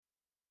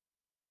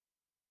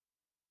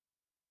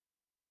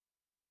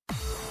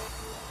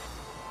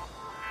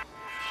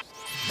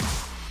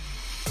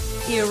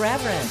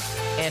Irreverent,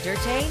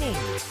 entertaining,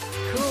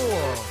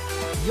 cool.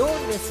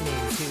 You're listening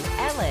to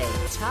LA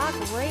Talk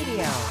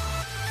Radio.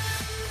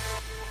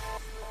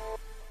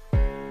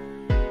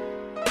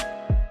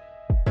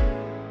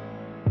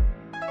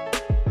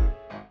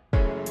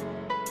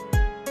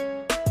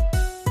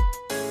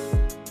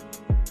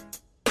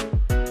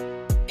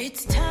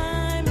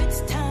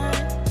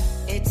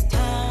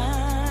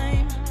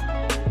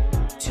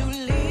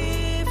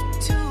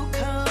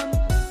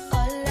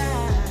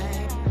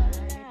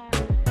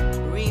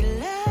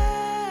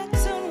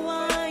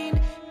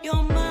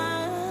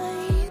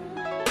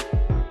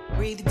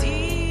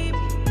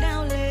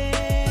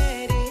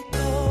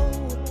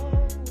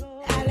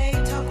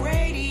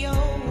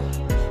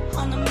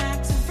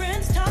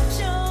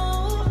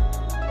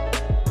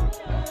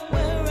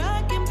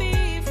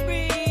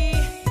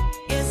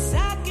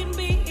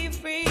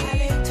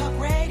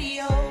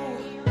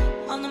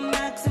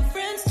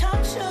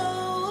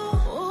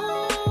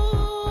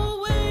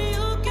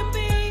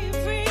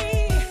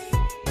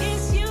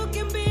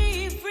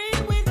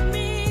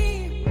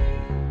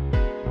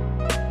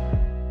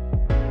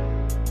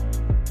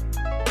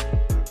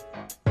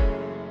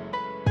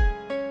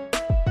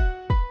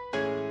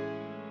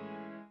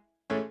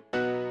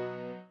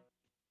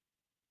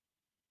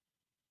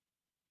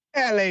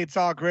 LA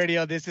Talk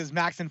Radio. This is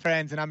Max and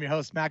Friends, and I'm your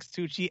host, Max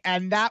Tucci.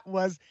 And that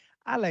was,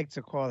 I like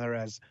to call her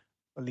as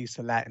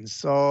Felisa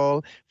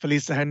Latinsoul,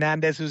 Felisa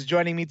Hernandez, who's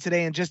joining me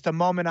today in just a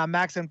moment on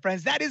Max and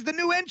Friends. That is the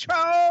new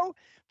intro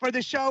for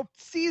the show,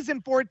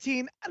 season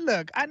 14.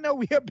 Look, I know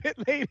we're a bit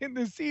late in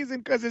the season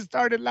because it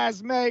started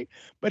last May,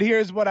 but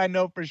here's what I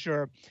know for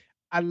sure.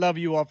 I love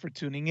you all for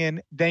tuning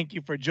in. Thank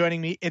you for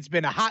joining me. It's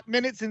been a hot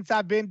minute since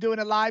I've been doing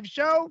a live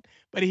show,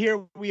 but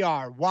here we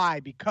are. Why?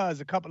 Because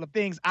a couple of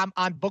things. I'm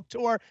on book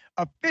tour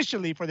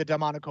officially for the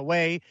Delmonico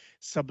Way,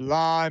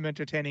 sublime,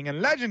 entertaining,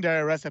 and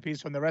legendary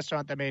recipes from the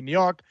restaurant that made New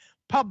York,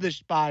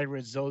 published by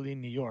Rizzoli,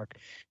 New York.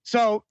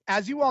 So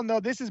as you all know,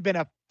 this has been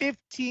a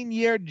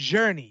 15-year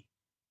journey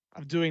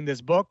of doing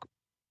this book.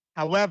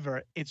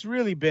 However, it's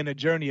really been a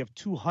journey of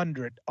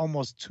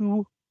almost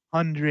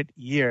 200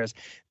 years.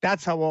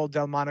 That's how old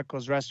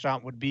Delmonico's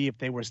restaurant would be if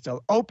they were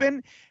still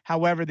open.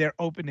 However, they're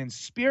open in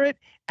spirit,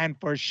 and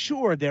for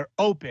sure they're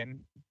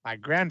open. My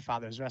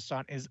grandfather's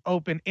restaurant is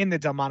open in the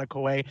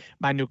Delmonico Way,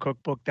 my new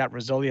cookbook that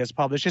Rizzoli has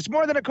published. It's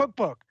more than a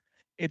cookbook.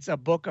 It's a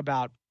book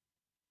about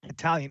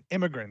Italian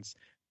immigrants,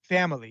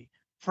 family,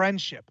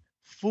 friendship,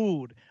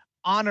 food,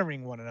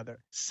 honoring one another,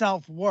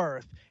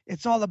 self-worth.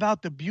 It's all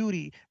about the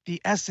beauty,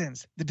 the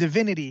essence, the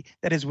divinity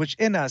that is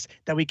within us,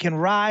 that we can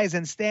rise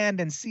and stand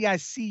and see. I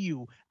see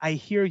you, I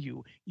hear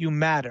you, you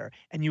matter,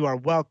 and you are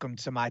welcome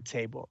to my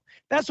table.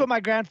 That's what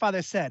my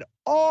grandfather said.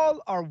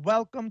 All are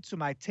welcome to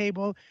my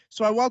table.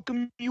 So I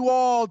welcome you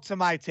all to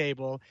my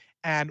table.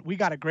 And we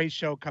got a great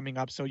show coming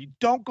up. So you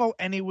don't go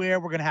anywhere.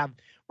 We're going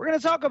to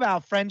talk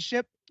about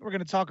friendship. We're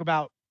going to talk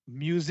about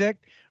music.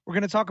 We're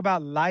going to talk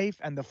about life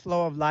and the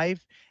flow of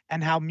life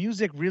and how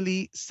music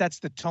really sets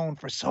the tone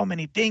for so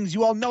many things.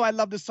 You all know I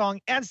love the song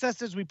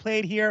Ancestors. We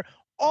played here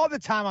all the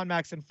time on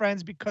Max and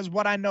Friends because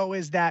what I know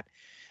is that,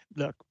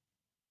 look,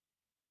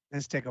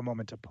 let's take a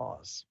moment to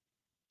pause.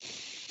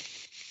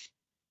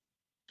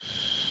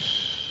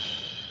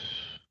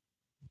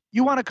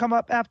 You want to come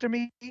up after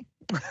me?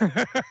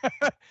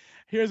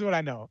 Here's what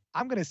I know.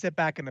 I'm going to sit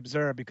back and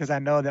observe because I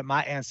know that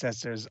my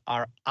ancestors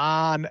are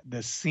on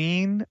the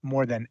scene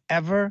more than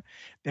ever.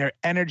 Their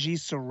energy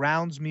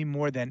surrounds me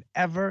more than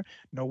ever.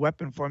 No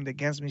weapon formed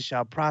against me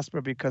shall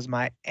prosper because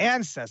my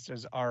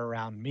ancestors are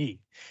around me.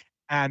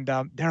 And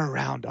they're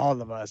around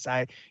all of us.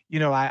 I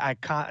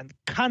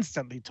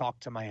constantly talk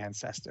to my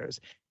ancestors.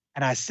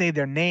 And I say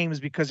their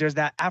names because there's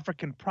that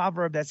African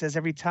proverb that says,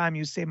 every time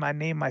you say my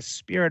name, my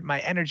spirit,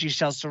 my energy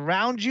shall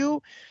surround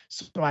you.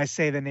 So I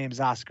say the names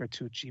Oscar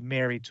Tucci,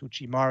 Mary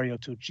Tucci, Mario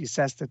Tucci,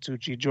 Sesta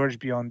Tucci, George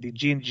Biondi,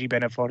 Jean G.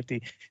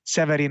 Beneforti,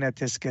 Severina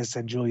Tiscus,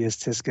 and Julius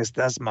Tiscus.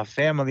 That's my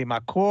family,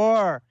 my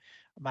core,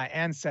 my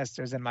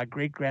ancestors, and my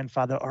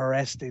great-grandfather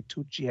Oreste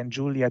Tucci and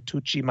Giulia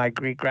Tucci, my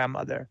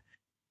great-grandmother.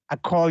 I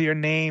call your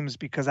names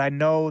because I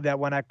know that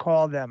when I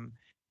call them,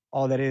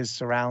 all that is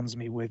surrounds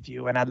me with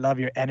you. And I love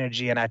your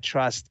energy and I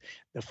trust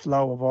the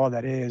flow of all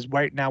that is.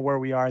 Right now, where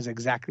we are is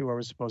exactly where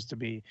we're supposed to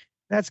be.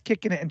 That's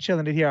kicking it and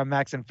chilling it here on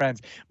Max and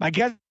Friends. My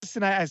guest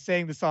tonight is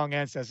saying the song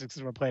Ancestors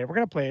because we're playing. We're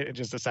going to play it in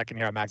just a second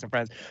here on Max and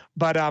Friends.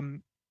 But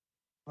Felisa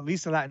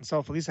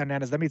Latinsoul, Felisa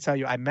Hernandez, let me tell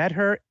you, I met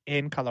her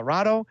in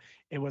Colorado.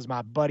 It was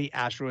my buddy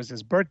Ash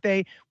Rose's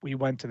birthday. We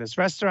went to this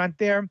restaurant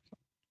there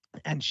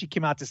and she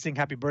came out to sing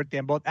happy birthday.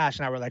 And both Ash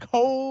and I were like,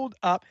 hold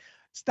up.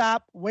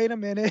 Stop, wait a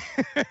minute.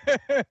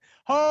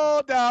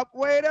 Hold up,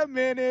 wait a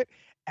minute.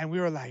 And we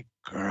were like,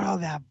 girl,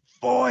 that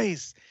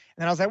voice.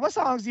 And then I was like, what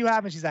songs do you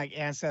have? And she's like,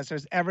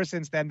 Ancestors. Ever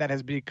since then, that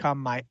has become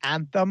my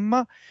anthem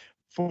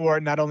for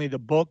not only the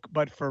book,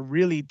 but for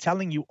really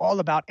telling you all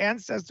about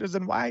ancestors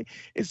and why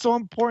it's so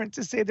important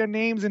to say their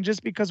names. And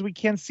just because we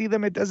can't see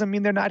them, it doesn't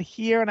mean they're not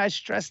here. And I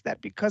stress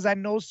that because I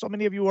know so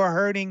many of you are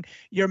hurting.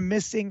 You're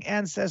missing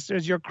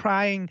ancestors. You're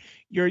crying.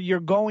 You're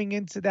going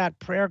into that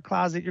prayer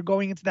closet. You're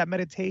going into that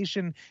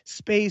meditation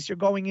space. You're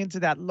going into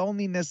that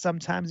loneliness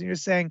sometimes. And you're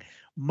saying,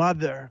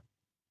 Mother,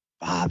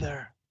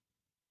 Father,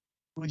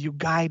 will you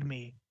guide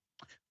me?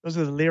 Those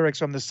are the lyrics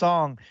from the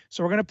song.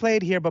 So we're going to play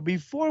it here. But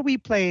before we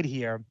play it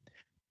here,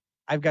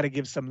 I've got to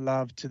give some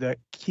love to the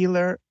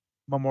Keeler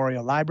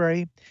Memorial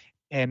Library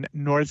in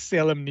North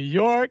Salem, New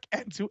York,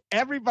 and to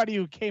everybody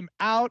who came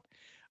out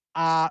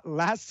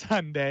last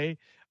Sunday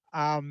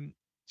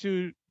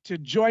to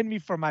join me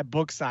for my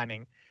book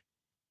signing.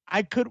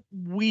 I could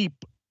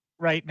weep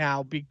right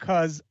now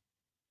because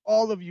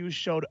all of you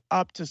showed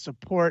up to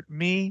support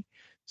me,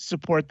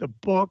 support the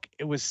book.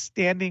 It was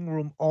standing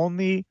room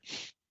only.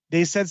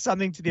 They said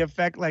something to the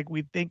effect like,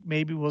 we think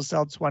maybe we'll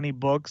sell 20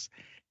 books.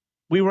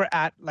 We were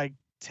at like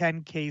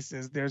 10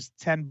 cases. There's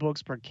 10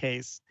 books per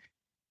case.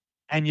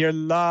 And your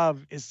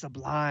love is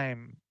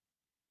sublime.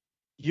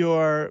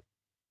 Your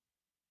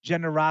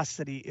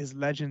generosity is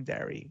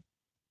legendary.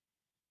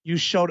 You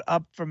showed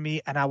up for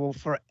me, and I will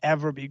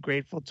forever be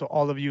grateful to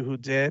all of you who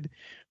did.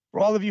 For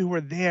all of you who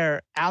were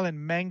there,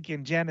 Alan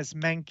Menken, Janice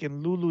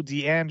Menken, Lulu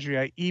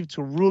DeAndrea, Eve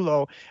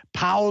Turulo,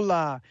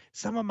 Paula,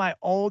 some of my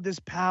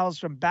oldest pals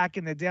from back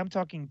in the day, I'm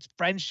talking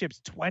friendships,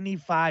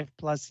 25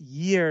 plus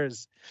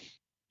years,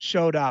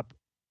 showed up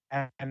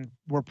and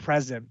were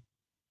present.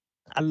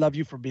 I love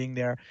you for being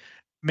there.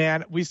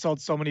 Man, we sold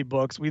so many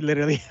books. We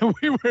literally,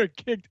 we were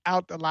kicked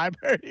out the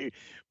library.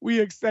 We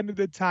extended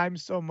the time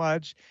so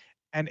much.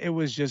 And it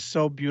was just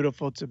so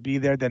beautiful to be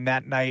there. Then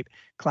that night,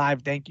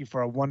 Clive, thank you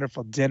for a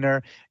wonderful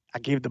dinner. I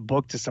gave the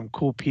book to some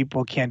cool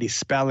people. Candy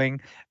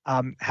Spelling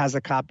has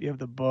a copy of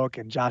the book,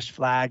 and Josh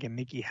Flagg and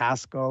Nikki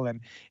Haskell.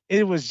 And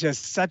it was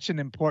just such an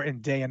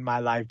important day in my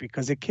life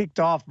because it kicked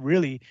off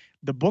really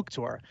the book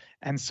tour.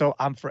 And so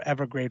I'm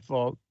forever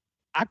grateful.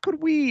 I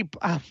could weep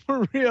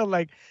for real.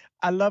 Like,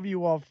 I love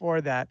you all for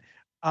that.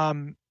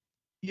 I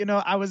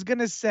was going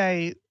to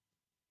say,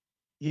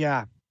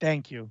 yeah,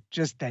 thank you.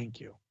 Just thank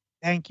you.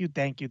 Thank you,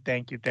 thank you,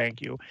 thank you,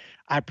 thank you.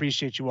 I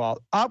appreciate you all.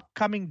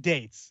 Upcoming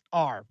dates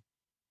are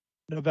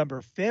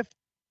November 5th,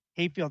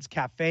 Hayfields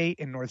Cafe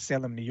in North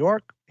Salem, New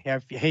York.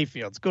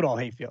 Hayfields, good old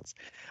Hayfields.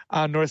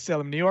 North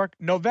Salem, New York.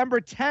 November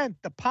 10th,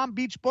 the Palm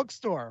Beach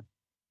Bookstore.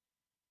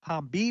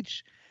 Palm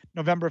Beach.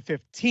 November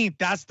 15th,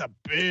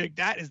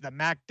 that is the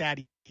Mac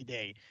Daddy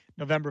Day.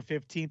 November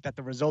 15th at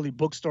the Rizzoli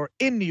Bookstore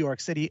in New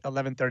York City,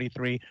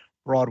 1133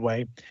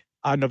 Broadway.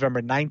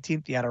 November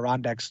 19th, the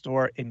Adirondack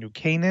Store in New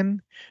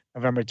Canaan.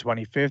 November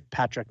 25th,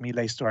 Patrick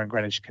Mealy Store in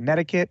Greenwich,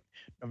 Connecticut.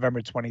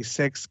 November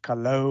 26th,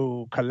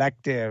 Calo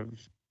Collective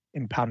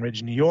in Pound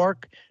Ridge, New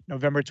York.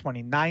 November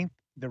 29th,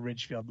 the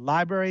Ridgefield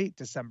Library.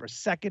 December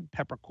 2nd,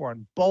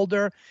 Peppercorn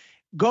Boulder.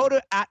 Go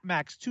to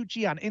 @Max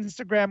Tucci on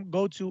Instagram.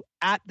 Go to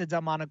 @The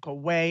Delmonico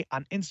Way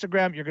on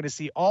Instagram. You're going to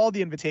see all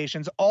the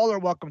invitations. All are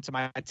welcome to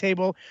my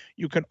table.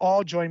 You can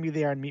all join me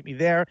there and meet me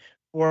there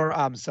for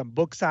some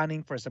book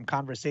signing, for some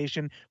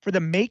conversation, for the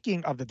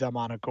making of the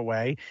Delmonico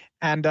Way.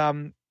 And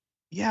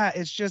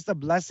it's just a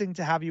blessing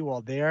to have you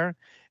all there.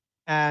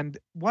 And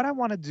what I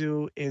want to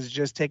do is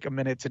just take a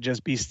minute to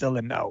just be still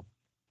and know.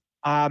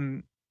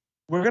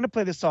 We're going to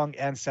play the song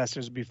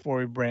Ancestors before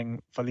we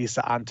bring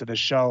Felisa onto the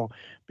show,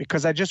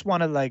 because I just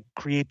want to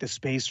create the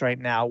space right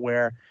now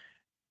where,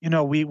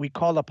 we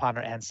call upon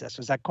our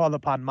ancestors. I call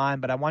upon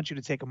mine, but I want you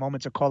to take a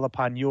moment to call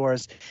upon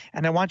yours.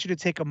 And I want you to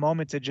take a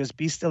moment to just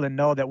be still and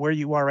know that where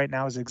you are right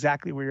now is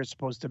exactly where you're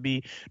supposed to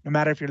be. No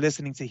matter if you're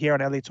listening to here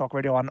on LA Talk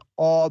Radio, on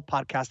all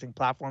podcasting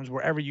platforms,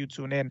 wherever you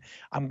tune in,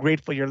 I'm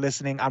grateful you're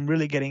listening. I'm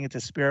really getting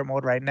into spirit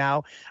mode right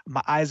now.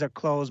 My eyes are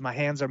closed. My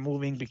hands are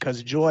moving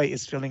because joy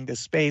is filling this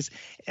space.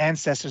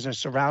 Ancestors are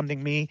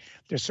surrounding me.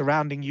 They're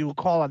surrounding you.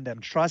 Call on them.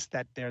 Trust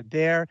that they're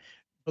there.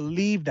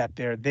 Believe that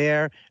they're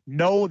there.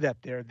 Know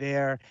that they're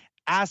there.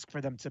 Ask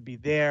for them to be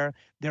there.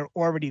 They're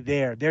already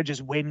there. They're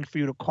just waiting for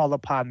you to call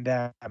upon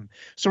them.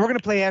 So we're going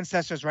to play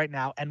Ancestors right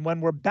now. And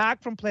when we're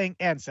back from playing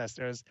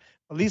Ancestors,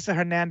 Felisa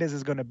Hernandez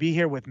is going to be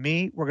here with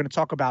me. We're going to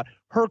talk about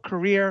her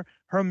career,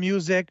 her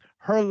music,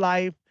 her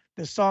life,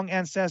 the song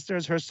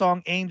Ancestors, her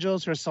song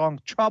Angels, her song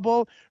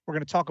Trouble. We're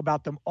going to talk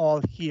about them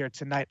all here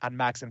tonight on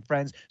Max and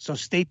Friends. So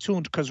stay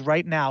tuned, because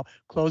right now,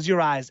 close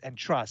your eyes and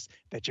trust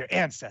that your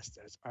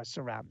ancestors are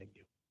surrounding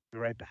you. Be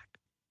right back.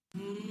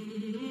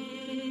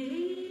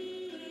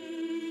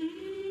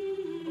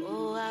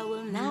 Oh, I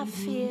will not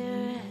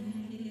fear.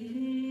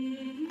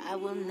 I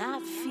will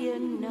not fear,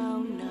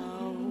 no,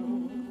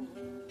 no.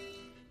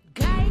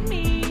 Guide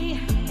me,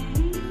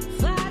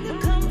 Father,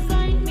 come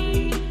find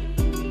me.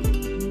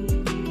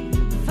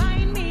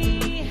 Find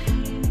me,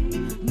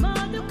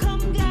 Mother,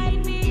 come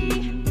guide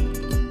me.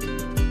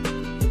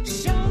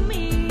 Show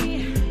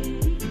me,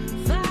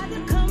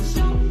 Father, come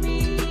show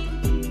me.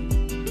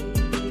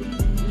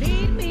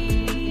 Lead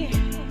me,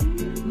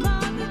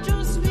 Mother,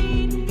 just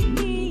lead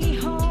me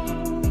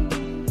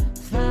home.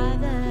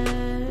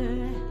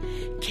 Father,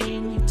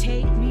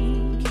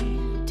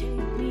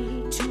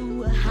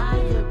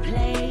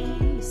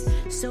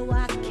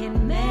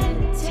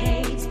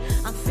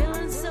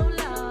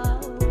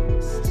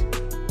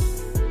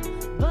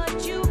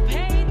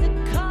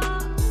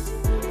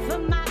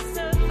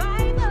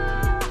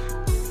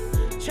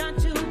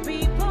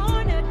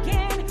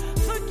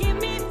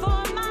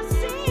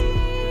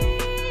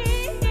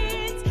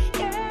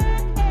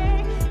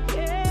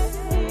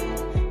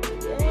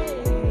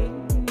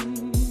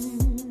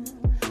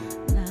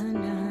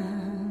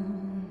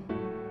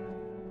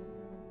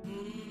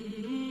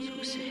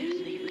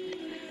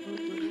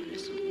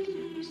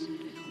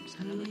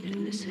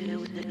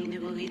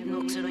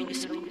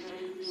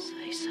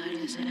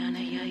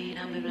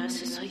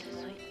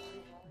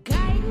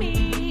 Guide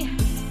me,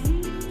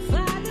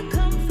 Father,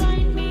 come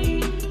find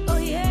me. Oh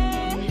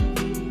yeah,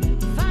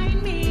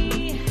 find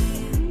me.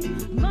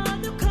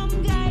 Mother,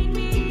 come guide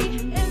me.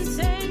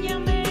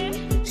 Enséñame,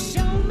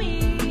 show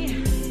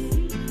me.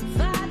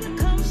 Father,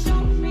 come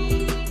show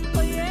me.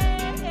 Oh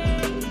yeah,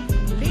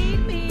 lead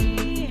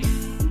me.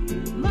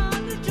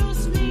 Mother,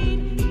 just lead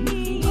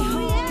me. Oh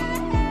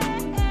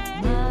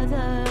yeah,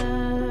 Mother,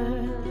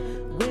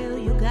 will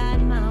you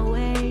guide my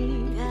way?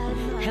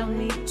 Help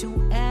me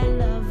to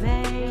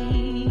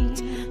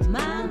elevate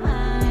my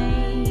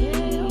mind.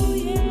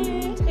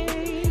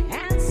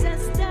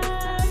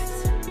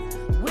 Ancestors,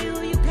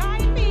 will you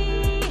guide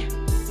me?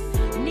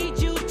 Need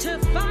you to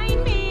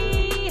find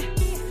me.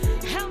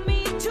 Help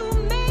me to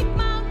make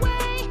my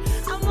way.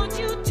 I want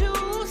you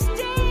to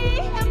stay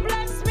and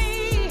bless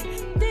me.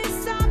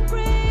 This I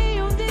pray,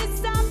 oh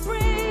this I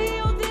pray,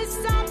 oh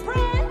this I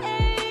pray.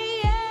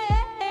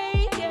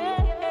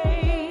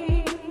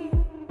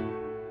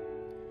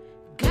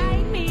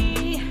 Guide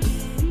me,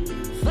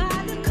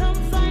 Father, come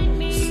find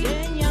me.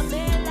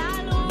 Enséñame la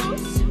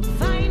luz.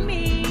 Find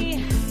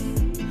me,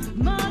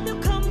 Mother,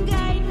 come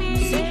guide me.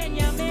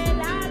 Enséñame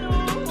la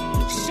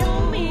luz. Show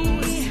me,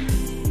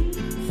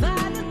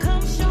 Father,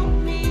 come show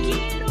me.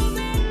 Quiero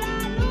ver la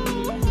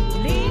luz.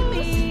 Lead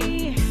me,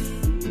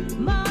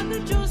 Mother,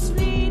 just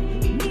lead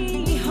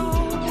me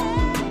home.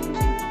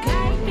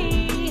 Guide me,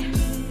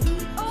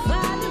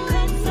 Father,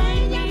 come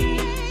find me.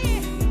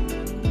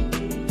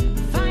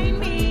 Find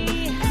me,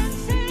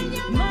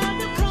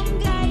 Mother, come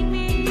guide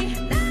me.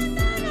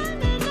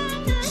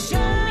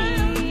 Show me,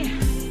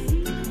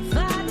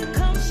 Father,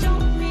 come show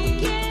me.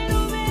 Quiero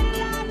ver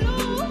la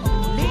luz.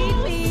 Lead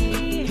me,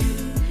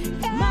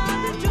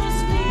 Mother,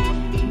 just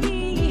lead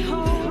me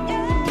home.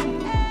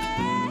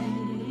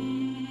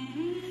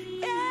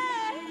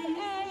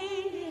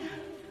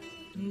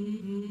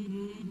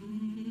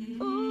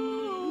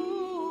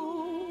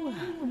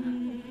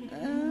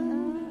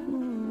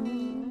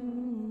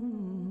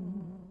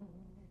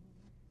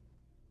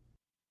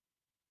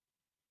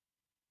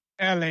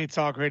 LA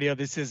Talk Radio.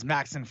 This is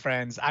Max and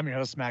Friends. I'm your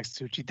host, Max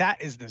Tucci.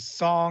 That is the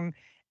song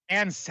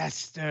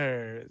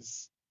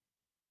Ancestors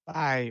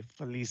by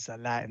Felisa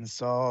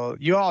Latinsoul.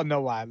 You all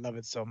know why I love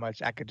it so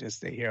much. I could just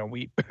stay here and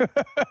weep.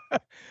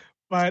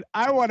 But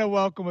I want to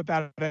welcome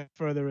without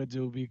further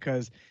ado,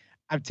 because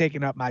I've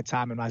taken up my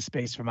time and my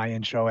space for my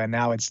intro, and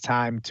now it's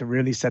time to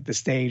really set the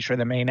stage for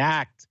the main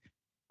act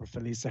for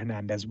Felisa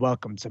Hernandez.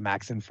 Welcome to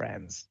Max and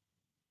Friends.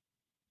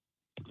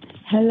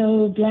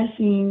 Hello,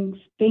 blessings.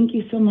 Thank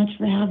you so much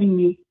for having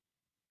me.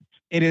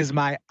 It is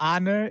my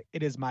honor.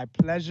 It is my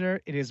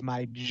pleasure. It is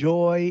my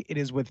joy. It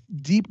is with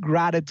deep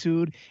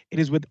gratitude. It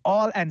is with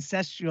all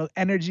ancestral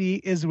energy.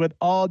 It is with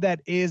all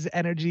that is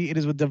energy. It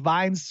is with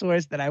divine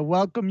source that I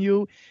welcome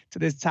you to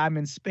this time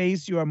and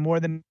space. You are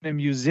more than a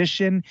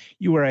musician.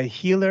 You are a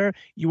healer.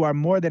 You are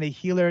more than a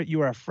healer.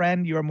 You are a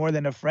friend. You are more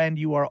than a friend.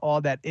 You are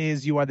all that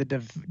is. You are the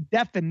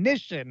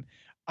definition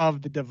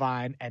of the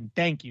divine. And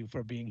thank you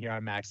for being here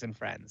on Max and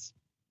Friends.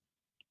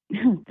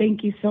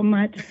 Thank you so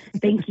much.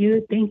 Thank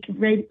you. Thank you,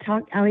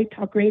 LA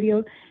Talk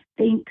Radio.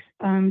 Thanks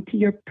to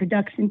your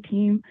production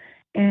team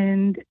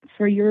and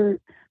for your,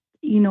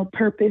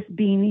 purpose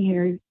being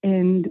here.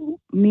 And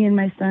me and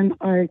my son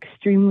are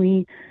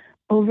extremely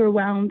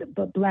overwhelmed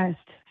but blessed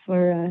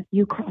for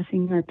you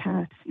crossing our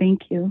paths.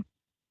 Thank you.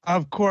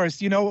 Of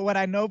course. You know, what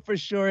I know for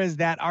sure is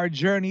that our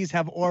journeys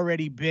have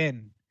already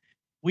been.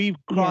 We've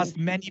crossed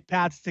many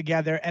paths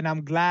together, and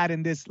I'm glad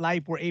in this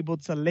life we're able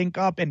to link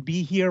up and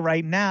be here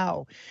right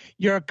now.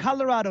 You're a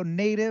Colorado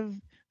native.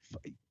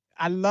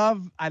 I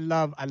love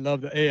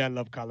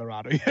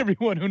Colorado.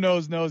 Everyone who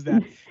knows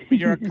that. But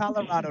you're a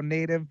Colorado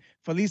native.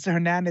 Felisa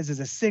Hernandez is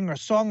a singer,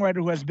 songwriter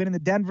who has been in the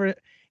Denver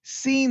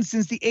scene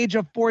since the age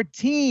of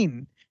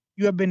 14.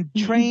 You have been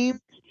trained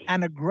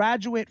and a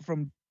graduate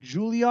from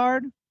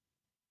Juilliard.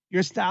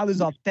 Your style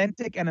is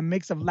authentic and a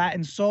mix of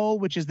Latin soul,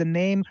 which is the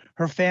name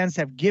her fans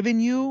have given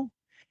you.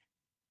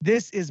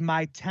 This Is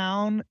My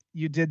Town.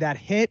 You did that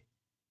hit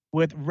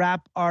with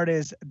rap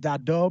artist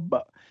Dadob.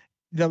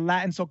 The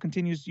Latin soul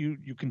continues. You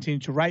continue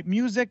to write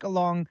music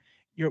along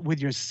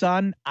with your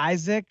son,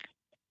 Isaac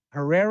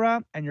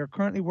Herrera, and you're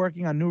currently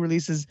working on new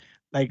releases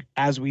like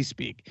as we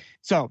speak.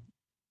 So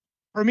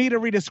for me to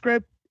read a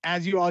script,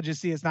 as you all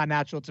just see, it's not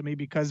natural to me,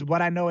 because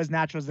what I know is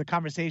natural is the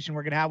conversation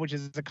we're going to have, which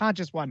is a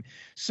conscious one.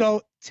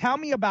 So tell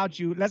me about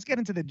you. Let's get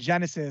into the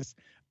genesis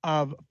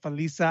of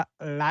Felisa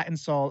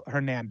Latinsoul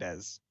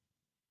Hernandez.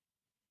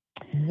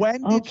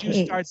 When did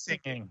you start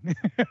singing?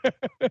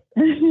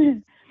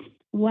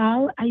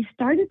 Well, I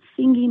started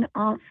singing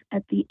off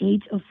at the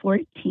age of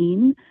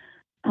 14.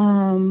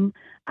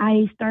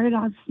 I started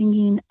off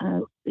singing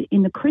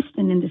in the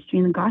Christian industry,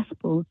 in the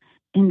gospel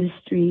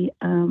industry,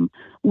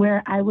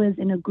 where I was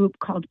in a group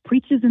called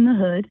Preachers in the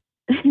Hood,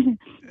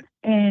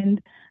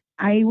 and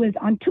I was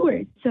on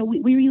tour. So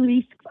we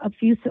released a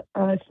few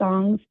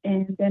songs,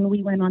 and then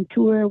we went on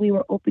tour. We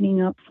were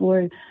opening up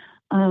for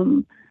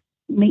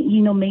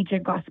major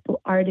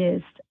gospel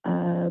artists,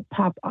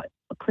 pop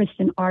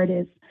Christian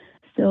artists.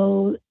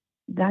 So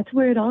that's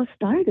where it all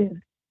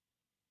started.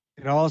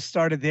 It all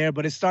started there,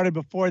 but it started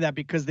before that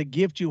because the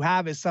gift you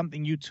have is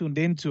something you tuned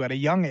into at a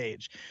young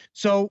age.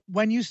 So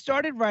when you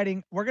started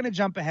writing, we're going to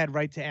jump ahead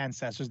right to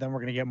Ancestors. Then we're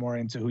going to get more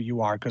into who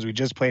you are because we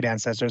just played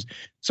Ancestors.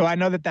 So I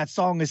know that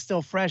song is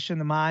still fresh in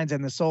the minds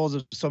and the souls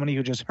of so many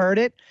who just heard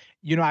it.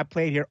 You know, I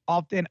play it here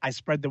often. I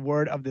spread the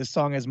word of this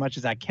song as much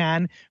as I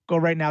can. Go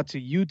right now to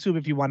YouTube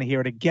if you want to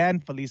hear it again.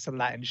 Felisa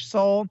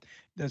Latinsoul.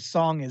 The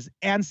song is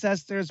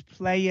Ancestors.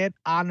 Play it,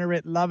 honor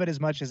it, love it as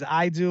much as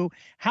I do.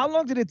 How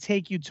long did it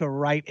take you to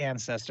write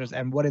Ancestors,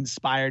 and what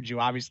inspired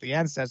you? Obviously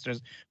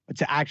Ancestors, but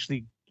to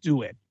actually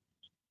do it.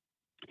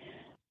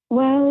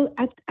 Well,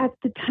 at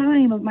the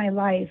time of my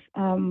life,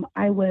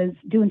 I was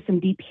doing some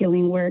deep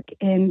healing work,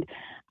 and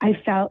I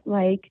felt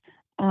like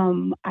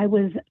I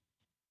was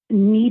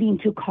needing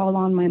to call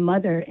on my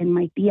mother and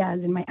my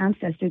tias and my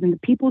ancestors and the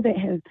people that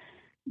have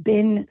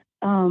been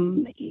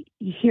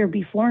here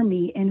before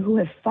me and who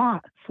have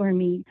fought for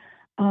me.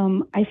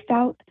 I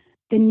felt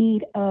the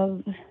need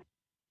of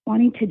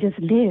wanting to just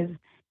live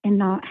and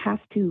not have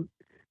to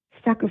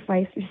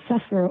sacrifice or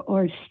suffer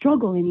or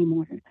struggle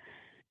anymore.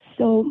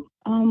 So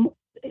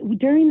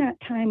during that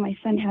time, my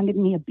son handed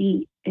me a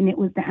beat, and it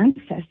was the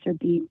Ancestor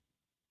beat.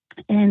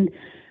 And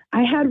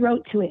I had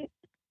wrote to it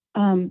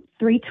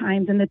 3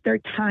 times, and the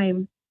third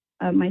time,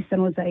 my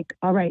son was like,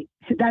 all right,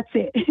 that's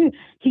it.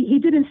 he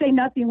didn't say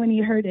nothing when he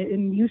heard it.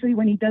 And usually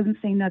when he doesn't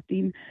say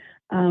nothing,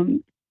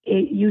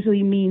 it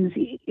usually means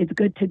it's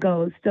good to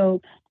go.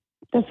 So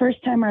the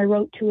first time I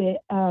wrote to it,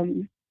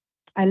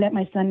 I let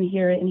my son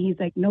hear it, and he's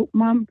like, nope,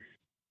 Mom,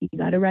 you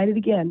got to write it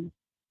again.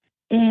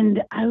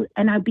 And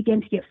I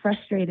began to get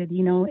frustrated,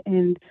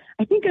 and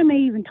I think I may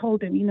even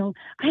told him,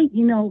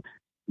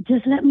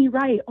 just let me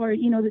write, or,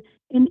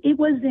 and it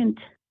wasn't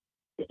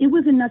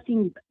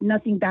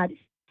nothing bad,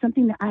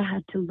 something that I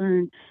had to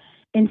learn.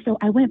 And so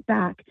I went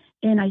back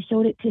and I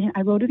showed it to him.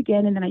 I wrote it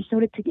again, and then I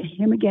showed it to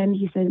him again.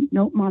 He said,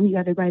 nope, Mom, you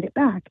got to write it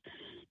back.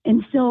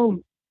 And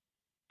so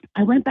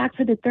I went back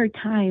for the third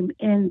time.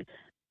 And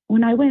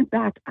when I went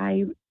back,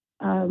 I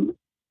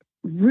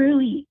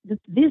really,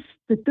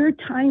 the third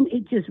time,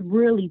 it just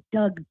really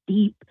dug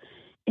deep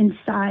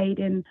inside.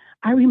 And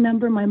I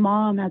remember my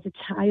mom as a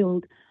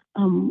child,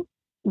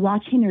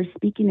 watching her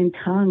speaking in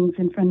tongues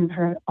in front of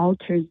her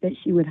altars that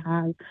she would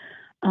have,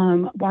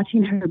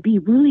 watching her be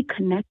really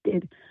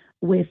connected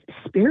with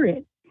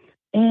spirit.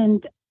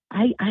 And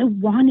I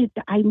wanted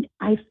to,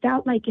 I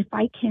felt like if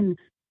I can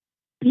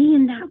be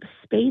in that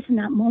space, in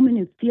that moment,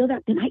 and feel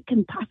that, then I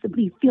can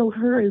possibly feel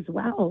her as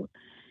well.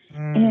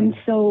 And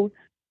so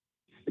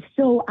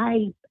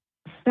I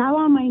fell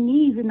on my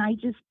knees, and I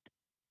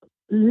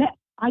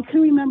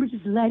can remember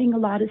just letting a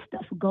lot of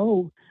stuff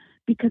go,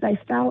 because I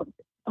felt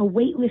a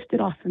weight lifted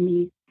off of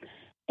me.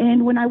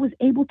 And when I was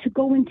able to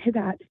go into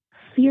that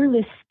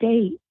fearless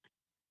state,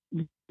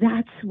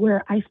 that's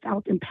where I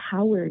felt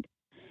empowered.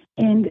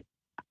 And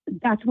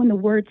that's when the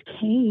words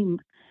came.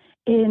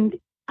 And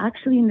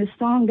actually in the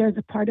song, there's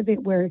a part of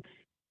it where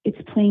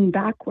it's playing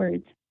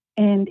backwards.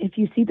 And if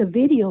you see the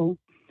video,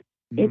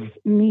 it's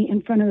me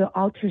in front of the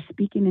altar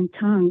speaking in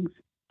tongues.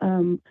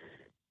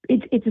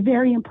 It's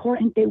very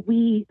important that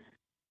we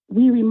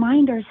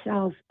remind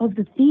ourselves of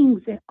the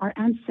things that our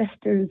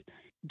ancestors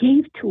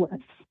gave to us.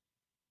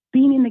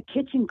 Being in the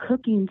kitchen,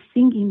 cooking,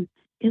 singing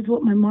is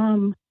what my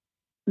mom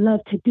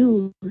loved to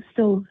do.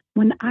 So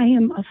when I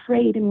am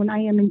afraid and when I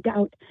am in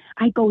doubt,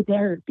 I go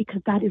there,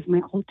 because that is my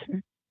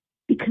altar,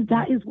 because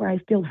that is where I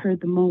feel heard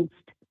the most.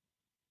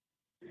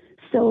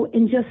 So,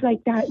 and just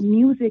like that,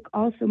 music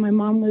also, my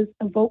mom was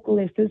a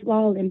vocalist as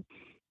well. And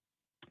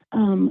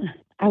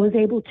I was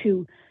able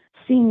to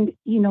sing,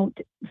 to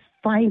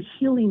find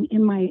healing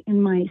in my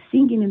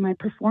singing, in my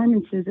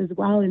performances as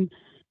well, and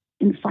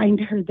find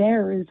her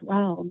there as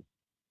well.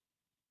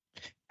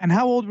 And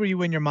how old were you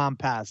when your mom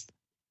passed?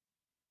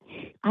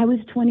 I was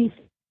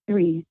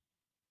 23.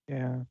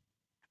 Yeah.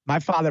 My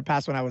father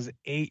passed when I was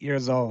 8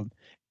 years old,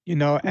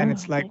 and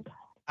it's like,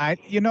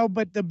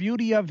 but the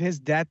beauty of his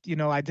death,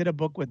 I did a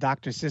book with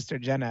Dr. Sister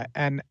Jenna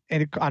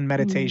on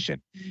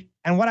meditation.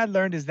 And what I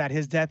learned is that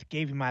his death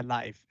gave me my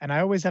life. And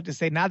I always have to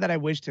say, not that I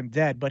wished him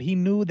dead, but he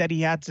knew that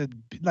he had to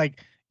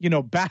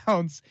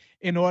bounce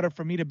in order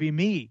for me to be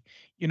me,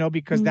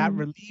 because that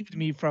relieved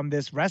me from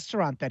this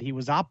restaurant that he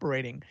was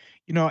operating,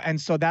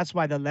 and so that's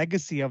why the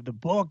legacy of the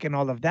book and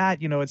all of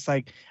that, it's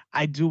like,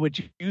 I do what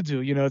you do,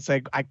 it's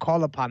like I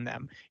call upon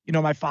them.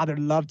 My father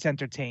loved to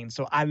entertain,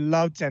 so I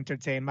loved to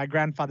entertain. My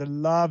grandfather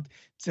loved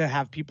to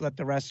have people at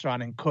the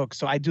restaurant and cook,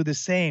 so I do the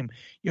same,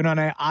 and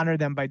I honor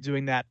them by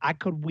doing that. I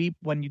could weep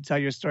when you tell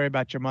your story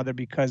about your mother,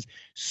 because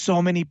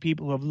so many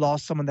people who have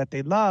lost someone that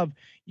they love,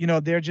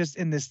 they're just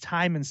in this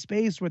time and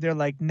space where they're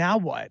like, now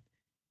what?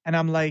 And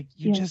I'm like,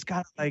 you just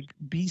gotta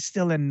be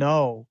still and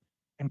know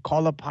and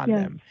call upon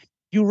them.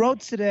 You wrote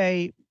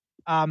today,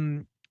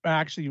 or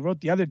actually you wrote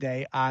the other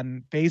day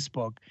on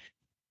Facebook,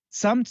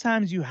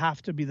 sometimes you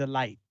have to be the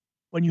light.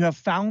 When you have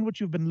found what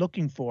you've been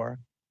looking for,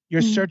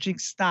 your searching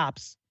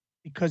stops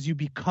because you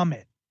become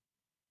it.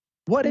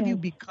 What have you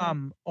Yes.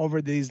 become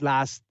over these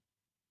last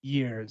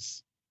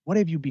years? What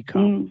have you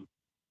become?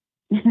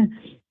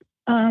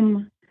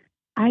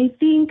 I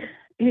think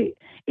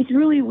it's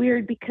really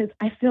weird because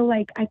I feel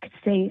like I could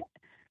say,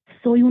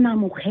 soy una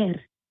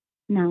mujer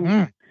now.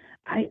 Mm.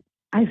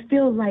 I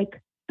feel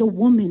like the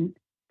woman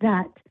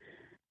that,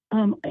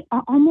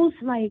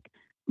 almost like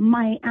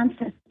my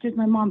ancestors,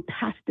 my mom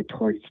passed the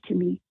torch to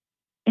me.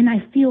 And I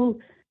feel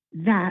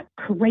that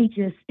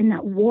courageous and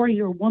that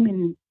warrior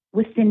woman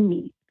within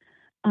me.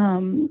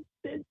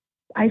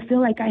 I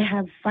feel like I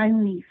have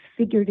finally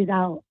figured it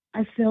out.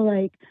 I feel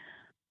like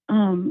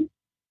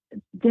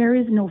there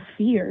is no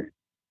fear.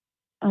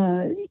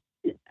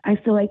 I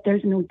feel like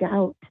there's no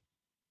doubt.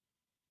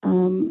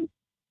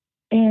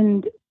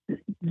 And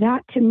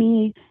that to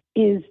me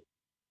is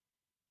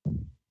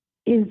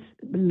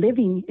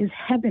living, is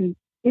heaven,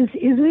 is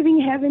living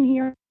heaven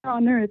here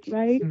on earth,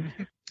 right?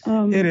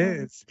 It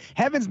is.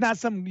 Heaven's not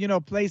some,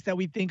 place that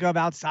we think of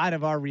outside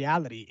of our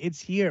reality.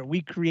 It's here.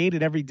 We create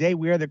it every day.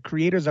 We are the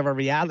creators of our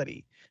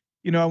reality.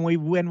 And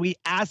when we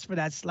ask for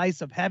that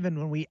slice of heaven,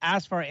 when we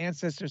ask for our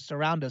ancestors to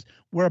surround us,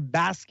 we're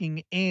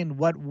basking in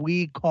what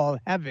we call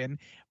heaven,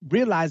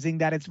 realizing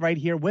that it's right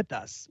here with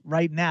us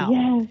right now.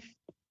 Yes,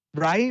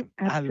 Right?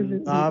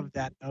 absolutely. I love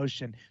that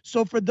notion.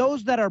 So for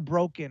those that are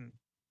broken,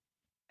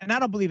 and I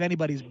don't believe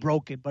anybody's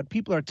broken, but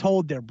people are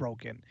told they're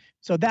broken.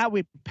 So that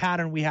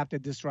pattern we have to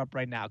disrupt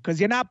right now, because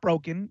you're not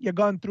broken. You're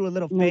going through a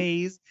little No.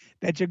 phase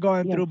that you're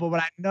going Yes. through. But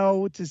what I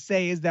know to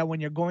say is that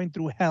when you're going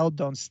through hell,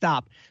 don't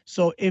stop.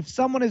 So if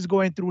someone is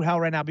going through hell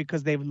right now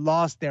because they've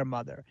lost their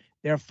mother,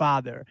 their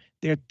father,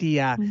 their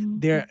tia,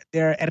 their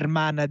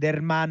hermana, their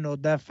hermano,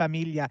 their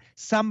familia,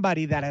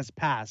 somebody that has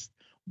passed,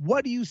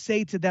 what do you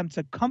say to them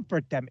to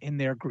comfort them in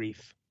their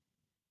grief?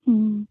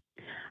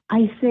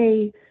 I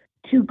say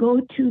to go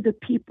to the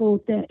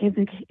people that have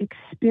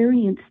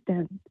experienced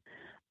them.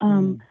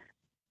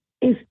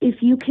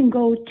 If you can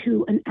go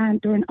to an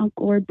aunt or an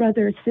uncle or a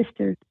brother or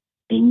sister,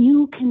 and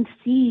you can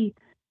see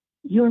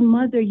your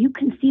mother, you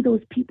can see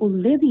those people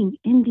living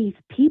in these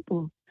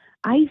people.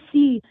 I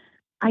see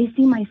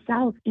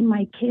myself in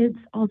my kids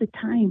all the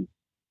time,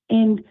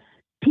 and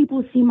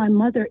people see my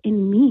mother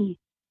in me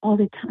all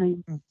the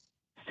time.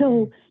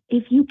 So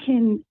if you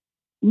can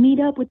meet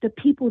up with the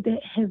people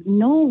that have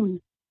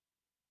known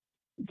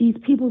these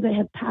people that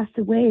have passed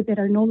away, that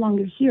are no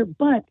longer here,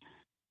 but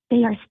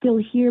they are still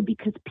here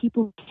because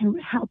people can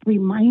help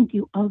remind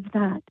you of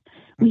that.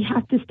 We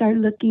have to start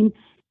looking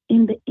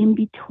in the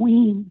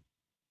in-between,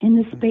 in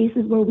the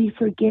spaces where we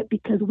forget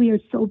because we are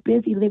so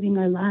busy living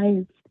our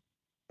lives.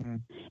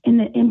 In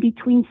the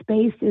in-between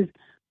spaces,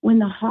 when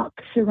the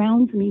hawk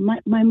surrounds me,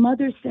 my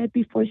mother said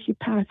before she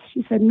passed,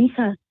 she said,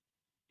 mija,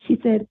 she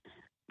said,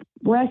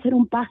 voy a ser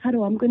un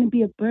pájaro, I'm going to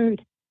be a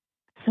bird,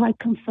 so I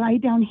can fly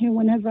down here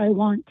whenever I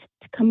want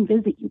to come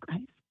visit you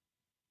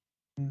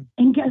guys.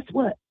 And guess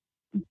what?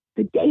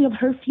 The day of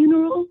her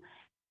funeral,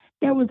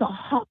 there was a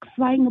hawk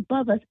flying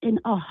above us, and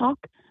a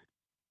hawk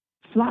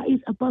flies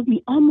above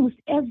me almost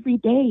every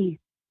day.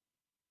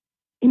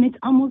 And it's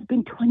almost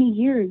been 20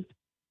 years.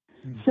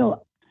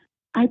 So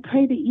I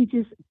pray that you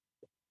just,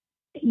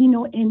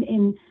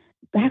 and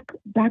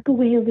back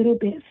away a little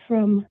bit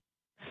from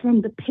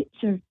the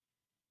picture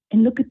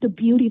and look at the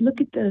beauty,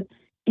 look at the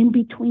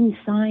in-between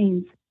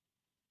signs.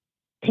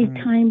 Take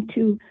time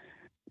to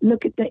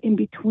look at the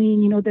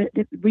in-between,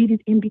 read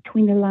it in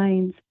between the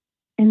lines.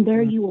 And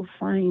there you will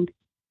find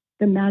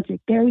the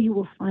magic. There you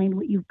will find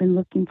what you've been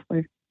looking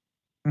for.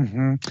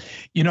 I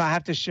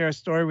have to share a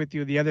story with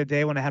you. The other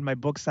day when I had my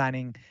book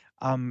signing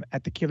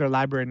at the Keeler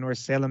Library in North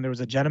Salem, there was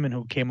a gentleman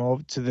who came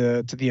over to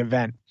the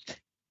event,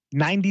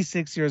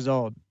 96 years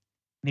old.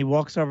 And he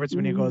walks over to me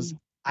and he goes,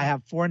 I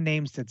have 4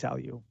 names to tell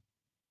you.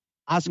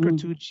 Oscar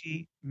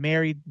Tucci,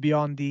 Mary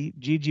Biondi,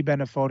 Gigi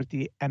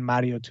Beneforti, and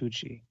Mario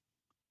Tucci.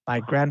 My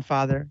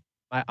grandfather,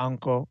 my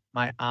uncle,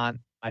 my aunt,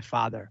 my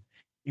father.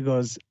 He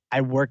goes,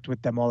 I worked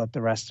with them all at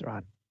the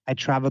restaurant. I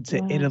traveled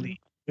to Italy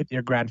with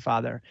your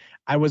grandfather.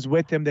 I was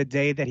with him the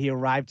day that he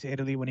arrived to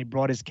Italy when he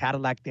brought his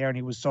Cadillac there, and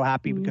he was so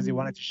happy because he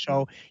wanted to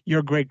show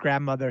your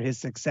great-grandmother his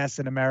success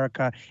in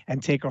America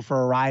and take her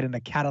for a ride in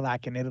a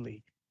Cadillac in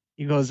Italy.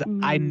 He goes,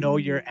 I know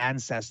your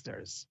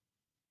ancestors.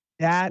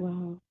 That,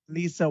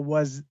 Lisa,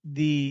 was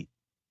the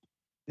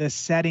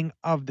setting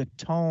of the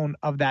tone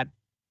of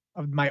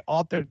my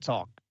altar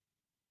talk.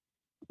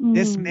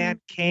 This man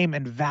came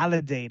and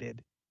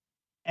validated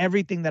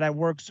everything that I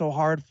worked so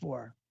hard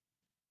for.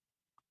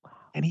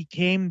 And he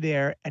came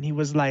there and he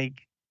was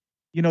like,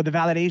 the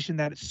validation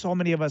that so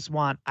many of us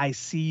want. I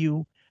see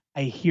you.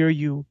 I hear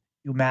you.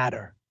 You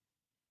matter.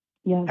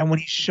 Yeah. And when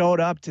he showed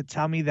up to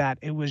tell me that,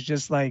 it was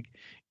just like,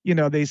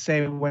 they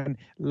say when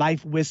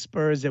life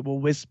whispers, it will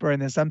whisper.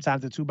 And then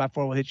sometimes the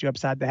 2x4 will hit you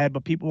upside the head,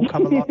 but people will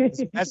come along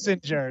as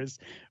messengers,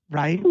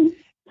 right?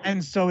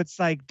 And so it's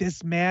like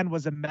this man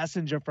was a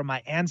messenger from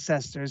my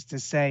ancestors to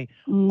say,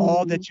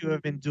 all that you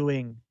have been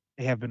doing,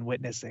 they have been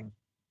witnessing.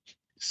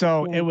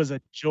 So it Yes. was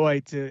a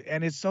joy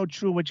and it's so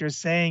true what you're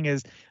saying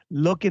is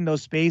look in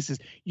those spaces.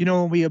 You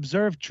know, when we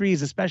observe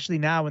trees, especially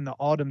now in the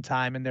autumn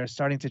time, and they're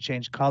starting to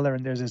change color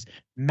and there's this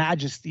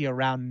majesty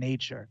around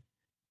nature.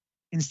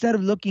 Instead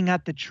of looking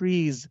at the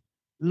trees,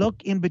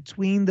 look in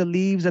between the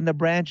leaves and the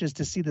branches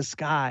to see the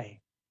sky.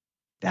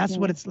 That's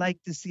what Yes. it's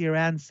like to see your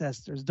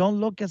ancestors. Don't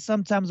look at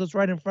sometimes what's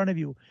right in front of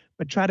you,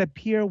 but try to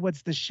peer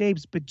what's the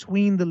shapes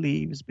between the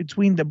leaves,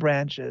 between the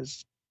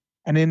branches.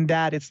 And in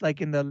that, it's like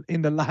in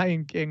the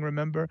Lion King.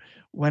 Remember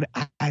when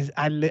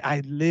I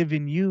live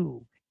in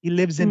you, he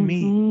lives in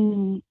me.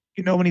 Mm-hmm.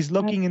 You know, when he's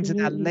looking into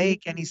that Absolutely.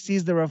 lake and he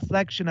sees the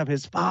reflection of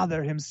his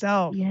father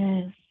himself,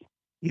 Yes.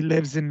 he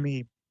lives in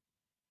me.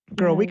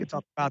 Girl, we Yes. could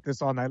talk about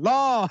this all night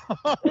long.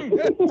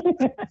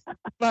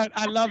 But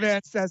I love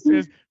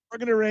ancestors. We're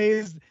going to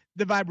raise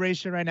the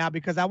vibration right now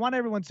because I want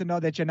everyone to know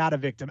that you're not a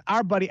victim.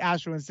 Our buddy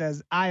Ashwin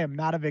says, I am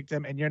not a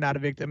victim and you're not a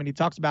victim. And he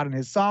talks about it in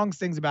his songs,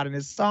 sings about it in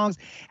his songs.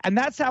 And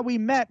that's how we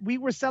met. We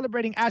were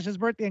celebrating Ash's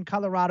birthday in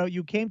Colorado.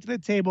 You came to the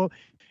table.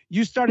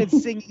 You started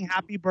singing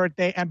happy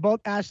birthday. And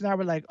both Ash and I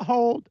were like,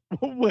 hold,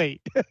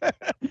 wait.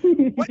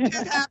 What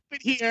just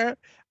happened here?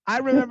 I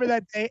remember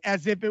that day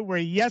as if it were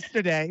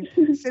yesterday.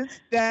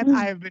 Since then,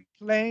 I have been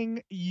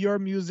playing your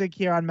music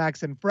here on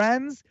Max and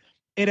Friends.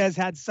 It has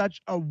had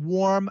such a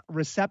warm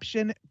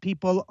reception.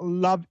 People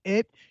love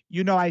it.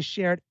 You know, I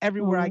share it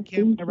everywhere I can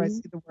Thank whenever I you.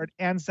 see the word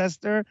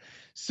ancestor.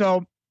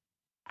 So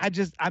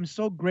I'm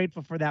so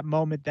grateful for that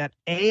moment that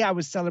I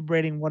was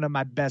celebrating one of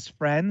my best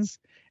friends.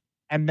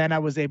 And then I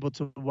was able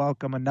to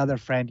welcome another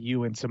friend,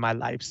 you, into my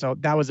life. So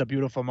that was a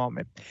beautiful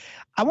moment.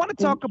 I want to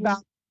talk Thank you.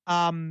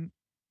 about,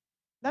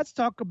 let's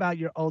talk about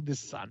your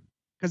oldest son,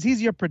 because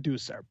he's your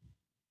producer.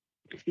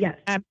 Yes.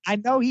 And I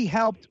know he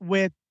helped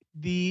with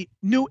the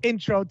new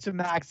intro to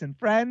Max and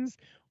Friends,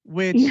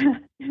 which Yeah.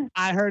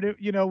 I heard it,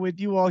 you know,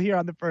 with you all here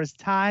on the first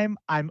time.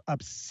 I'm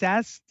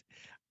obsessed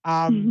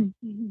um,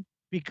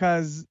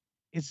 because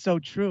it's so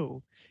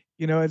true.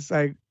 You know, it's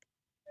like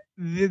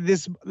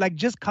this, like,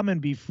 just come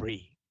and be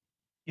free.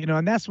 You know,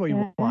 and that's what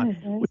you want.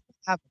 Yes. We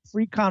have a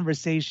free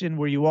conversation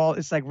where you all,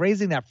 it's like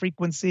raising that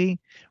frequency,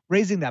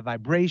 raising that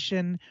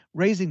vibration,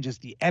 raising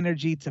just the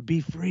energy to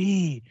be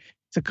free,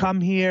 to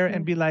come here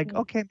and be like,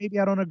 okay, maybe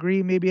I don't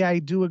agree, maybe I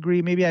do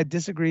agree, maybe I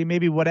disagree,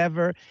 maybe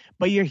whatever,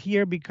 but you're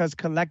here because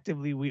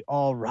collectively we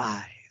all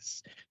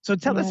rise. So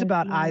tell us Yes.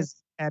 about Yes. Isaac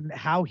and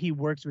how he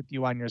works with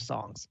you on your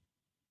songs.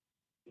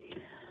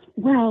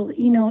 Well,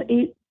 you know,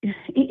 it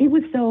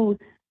was so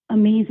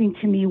amazing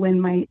to me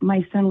when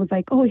my son was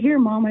like, "Oh, here,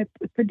 Mom, I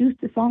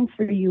produced a song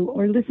for you,"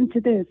 or "Listen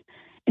to this,"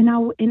 and I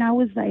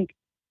was like,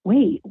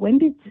 "Wait, when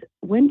did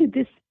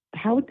this?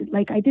 How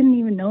like I didn't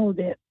even know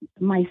that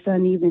my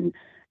son even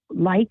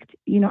liked,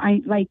 you know,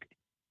 I like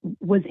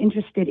was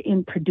interested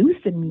in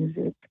producing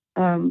music,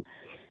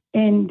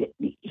 and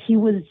he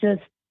was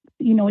just,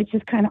 you know, it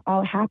just kind of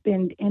all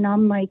happened, and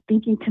I'm like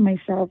thinking to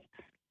myself,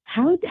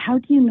 how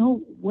do you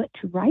know what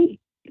to write?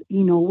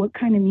 You know, what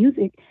kind of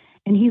music?"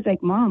 And he's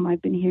like, "Mom,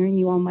 I've been hearing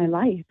you all my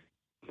life."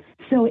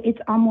 So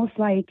it's almost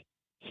like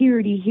he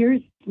already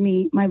hears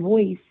me, my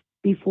voice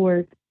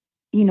before,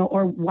 you know,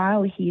 or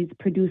while he's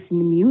producing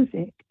the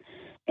music.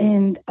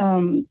 And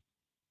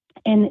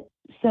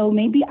so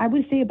maybe I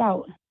would say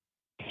about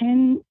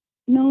 10,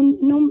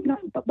 not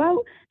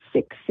about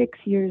six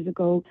years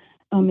ago,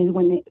 is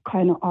when it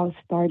kind of all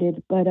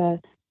started. But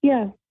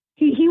yeah,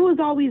 he was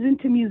always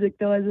into music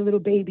though. As a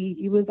little baby,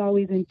 he was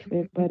always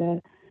into it. But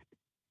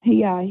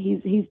yeah,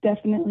 he's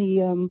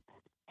definitely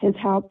has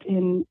helped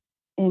and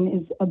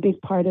is a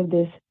big part of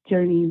this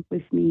journey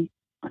with me,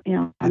 you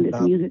know, I on this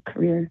love music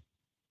career.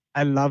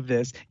 I love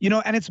this. You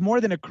know, and it's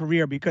more than a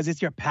career because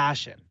it's your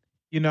passion,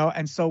 you know,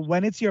 and so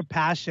when it's your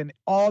passion,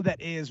 all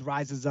that is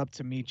rises up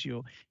to meet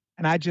you.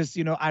 And I just,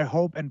 you know, I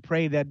hope and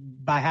pray that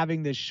by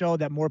having this show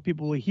that more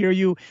people will hear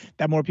you,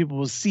 that more people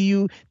will see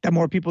you, that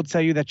more people tell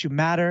you that you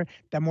matter,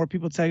 that more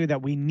people tell you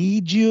that we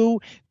need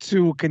you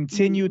to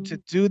continue to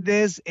do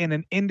this in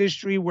an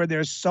industry where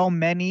there's so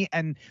many,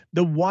 and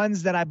the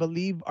ones that I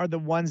believe are the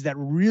ones that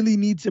really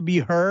need to be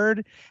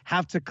heard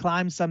have to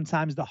climb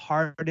sometimes the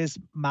hardest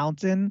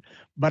mountain.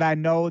 But I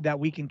know that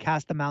we can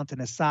cast the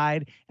mountain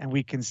aside and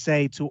we can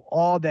say to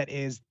all that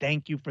is,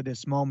 thank you for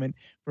this moment,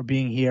 for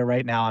being here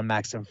right now on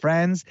Max and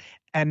Friends.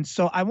 And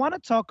so I want to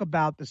talk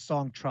about the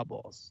song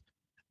Troubles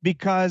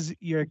because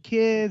your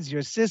kids,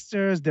 your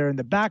sisters, they're in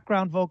the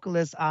background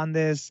vocalists on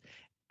this.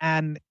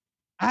 And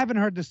I haven't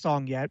heard the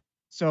song yet.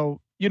 So,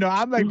 you know,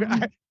 I'm like,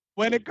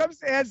 when it comes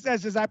to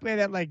ancestors, I play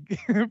that like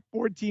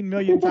 14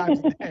 million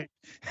times a day.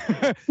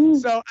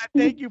 So I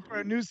thank you for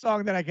a new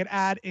song that I can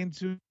add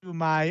into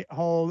my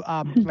whole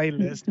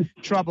playlist,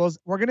 Troubles.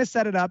 We're going to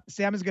set it up.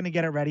 Sam is going to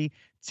get it ready.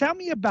 Tell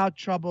me about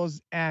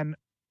Troubles and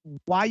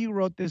why you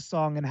wrote this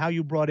song and how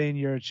you brought in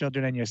your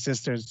children and your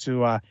sisters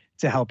to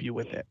help you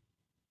with it.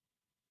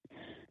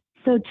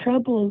 So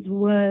Troubles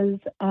was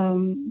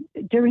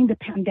during the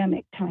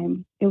pandemic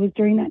time. It was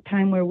during that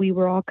time where we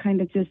were all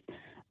kind of just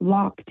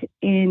locked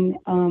in,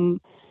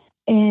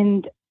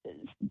 and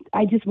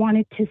I just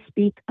wanted to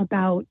speak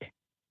about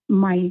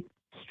my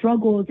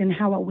struggles and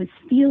how I was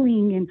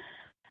feeling and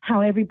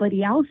how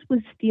everybody else was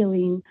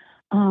feeling.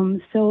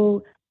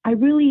 So I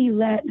really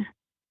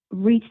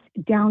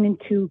reached down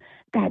into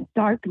that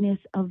darkness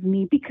of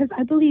me, because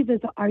I believe as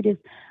an artist,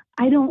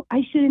 I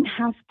shouldn't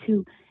have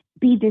to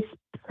be this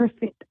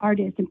perfect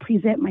artist and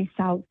present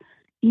myself,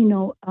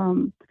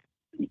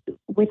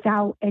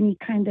 without any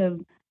kind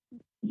of,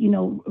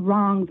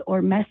 wrongs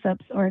or mess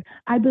ups. Or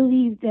I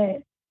believe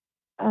that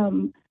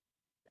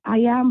I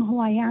am who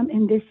I am,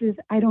 and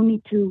I don't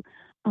need to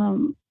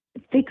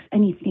fix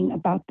anything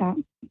about that.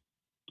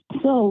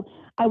 So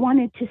I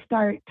wanted to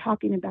start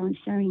talking about and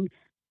sharing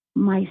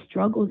my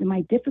struggles and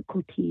my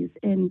difficulties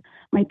and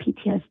my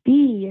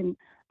PTSD and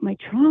my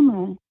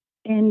trauma.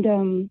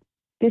 And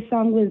this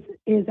song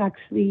is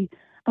actually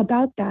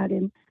about that.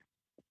 And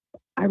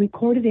I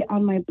recorded it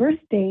on my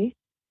birthday,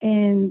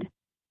 and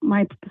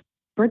my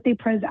birthday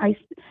present,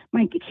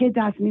 my kids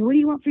asked me, "What do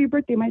you want for your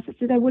birthday?" My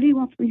sister said, "What do you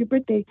want for your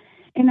birthday?"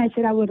 And I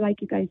said, "I would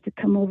like you guys to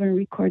come over and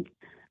record,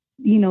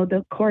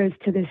 the chorus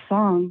to this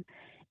song."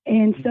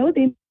 And so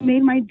they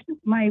made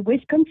my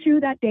wish come true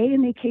that day,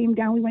 and they came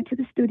down. We went to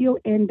the studio,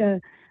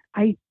 and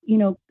I,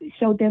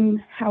 showed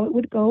them how it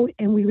would go,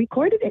 and we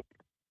recorded it.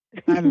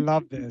 I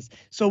love this.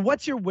 So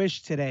what's your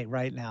wish today,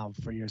 right now,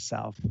 for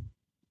yourself?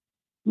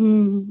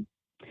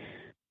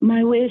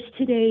 My wish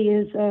today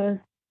is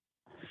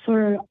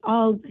for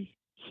all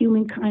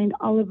humankind,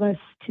 all of us,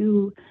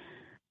 to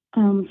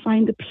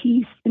find the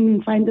peace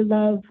and find the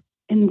love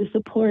and the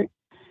support,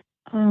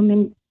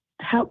 and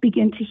help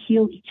begin to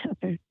heal each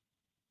other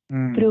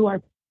through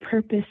our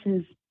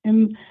purposes,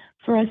 and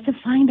for us to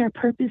find our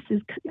purpose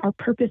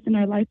in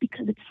our life,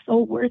 because it's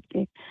so worth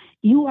it.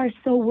 You are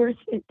so worth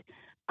it.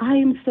 I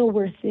am so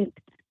worth it.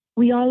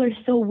 We all are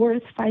so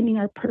worth finding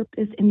our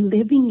purpose and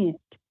living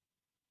it.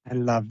 I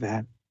love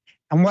that.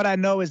 And what I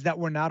know is that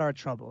we're not our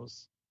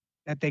troubles,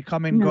 that they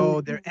come and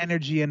go, they're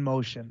energy in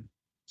motion.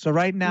 So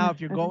right now,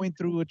 if you're going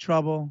through a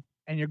trouble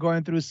and you're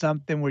going through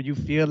something where you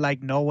feel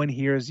like no one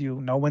hears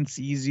you, no one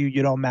sees you,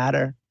 you don't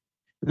matter,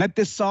 let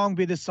this song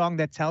be the song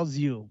that tells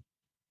you,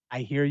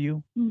 I hear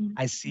you,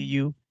 I see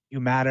you, you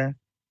matter,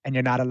 and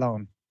you're not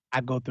alone.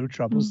 I go through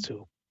troubles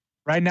too.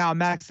 Right now,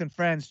 Max and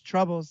Friends,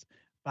 Troubles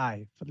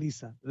by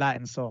Felisa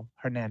Latinsoul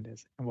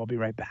Hernandez. And we'll be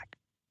right back.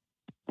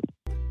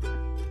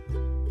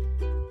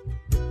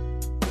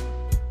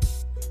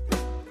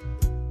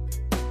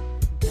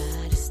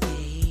 Gotta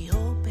stay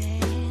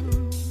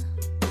open,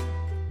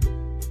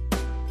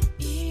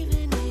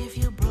 even if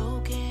you're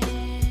broken.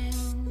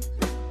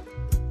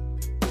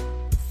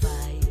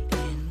 Fight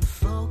and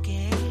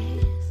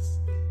focus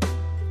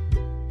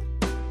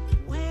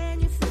when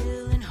you're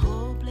feeling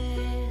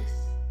hopeless.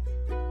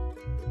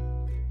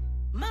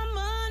 My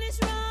money's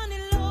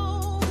running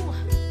low.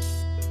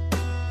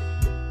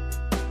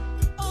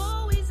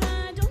 Always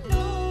I don't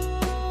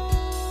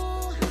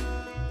know.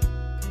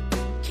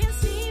 Can't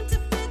seem to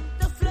fit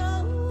the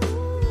flow.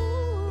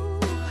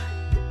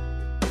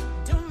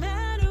 Don't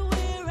matter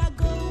where I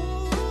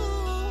go.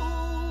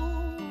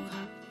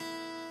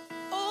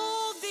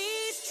 All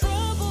these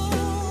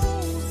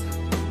troubles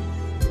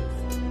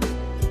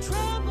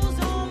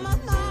on my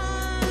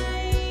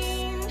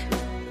mind.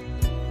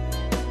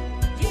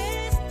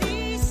 Yes,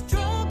 these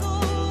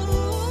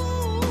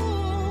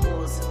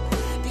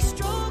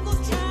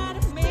struggles try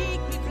to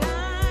make me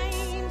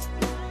blind.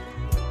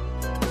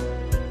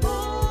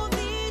 All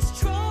these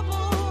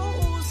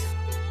troubles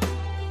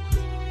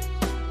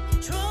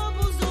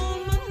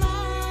on my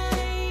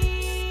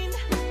mind.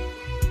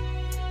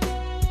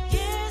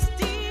 Yes,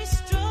 these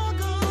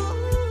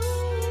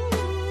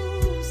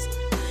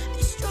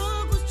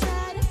struggles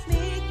try to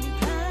make me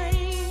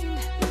blind.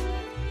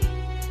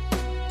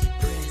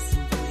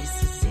 Depressing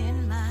voices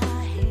in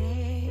my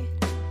head,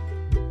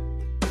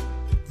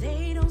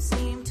 they don't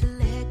seem to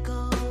let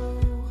go.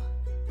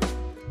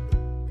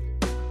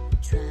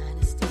 Trying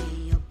to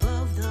stay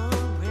above the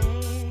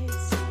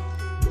rest.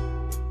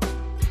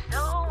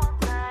 No, I'm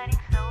riding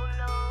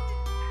solo.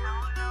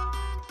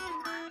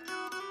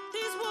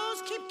 These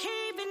walls keep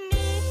caving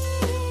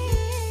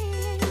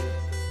in.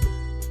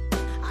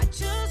 I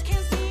just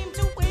can't seem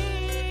to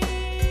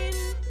win.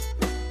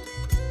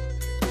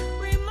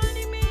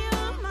 Reminding me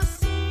of my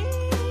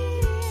sins.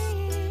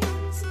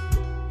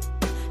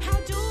 How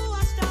do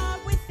I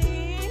start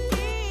within?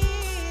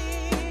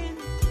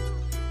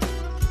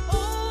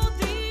 All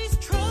these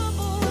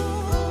troubles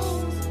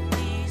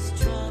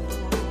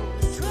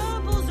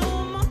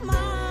on my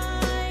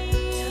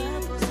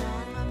mind.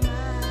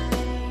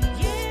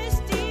 Yes,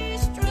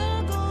 these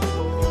struggles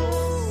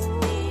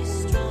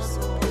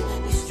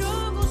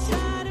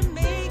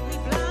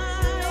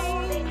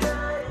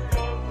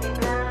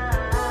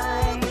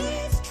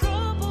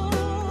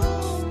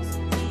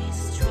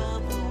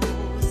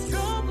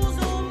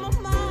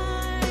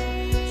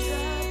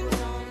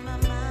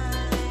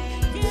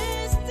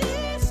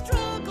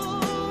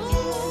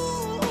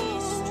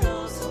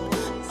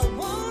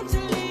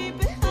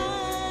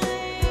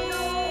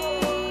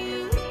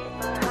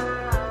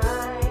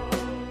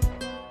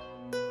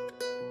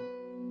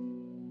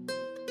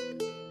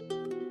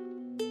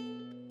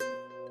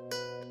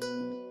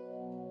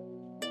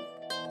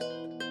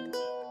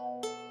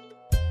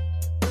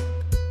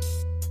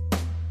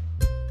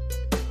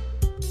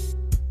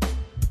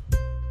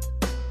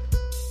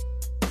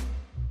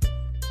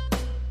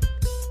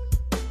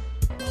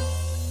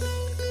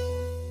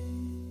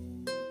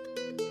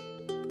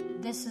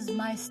This is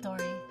my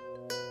story.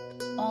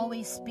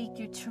 Always speak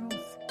your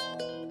truth.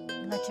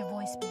 Let your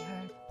voice be heard.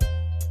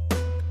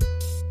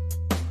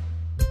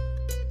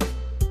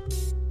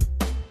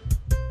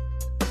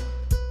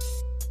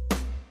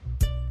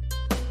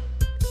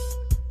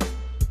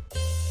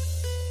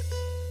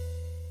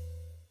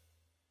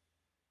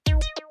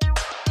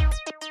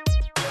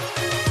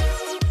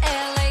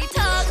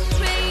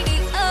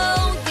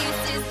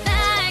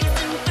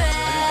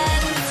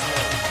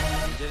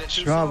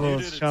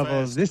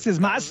 Troubles. This is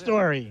my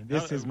story.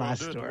 This is my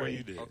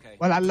story. Okay.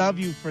 Well, I love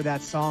you for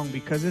that song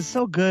because it's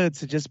so good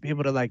to just be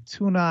able to like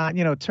tune on,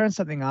 turn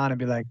something on and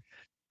be like,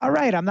 all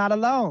right, I'm not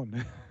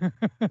alone.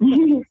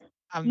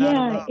 I'm not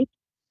alone.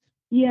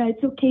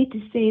 It's okay to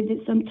say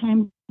that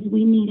sometimes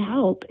we need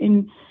help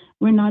and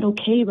we're not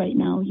okay right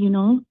now,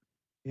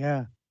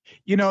 Yeah.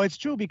 It's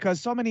true because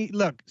so many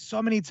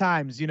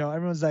times,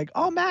 everyone's like,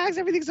 oh, Max,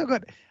 everything's so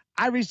good.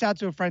 I reached out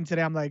to a friend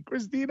today. I'm like,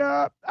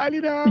 Christina, I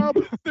need help.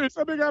 There's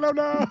something I don't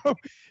know.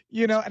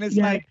 And it's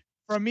like,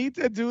 for me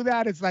to do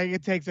that, it's like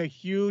it takes a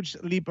huge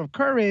leap of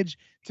courage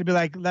to be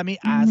like, let me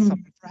ask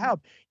someone for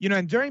help.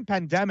 And during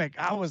pandemic,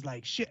 I was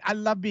like, shit, I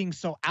love being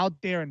so out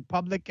there in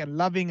public and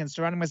loving and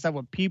surrounding myself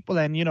with people.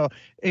 And,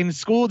 in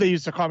school, they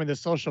used to call me the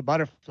social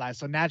butterfly.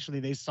 So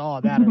naturally, they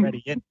saw that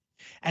already in.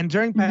 And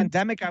during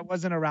pandemic, I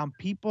wasn't around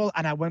people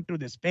and I went through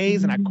this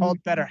phase and I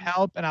called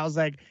BetterHelp and I was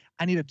like,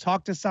 I need to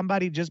talk to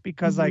somebody just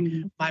because like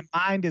my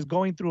mind is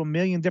going through a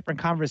million different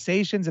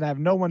conversations and I have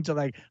no one to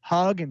like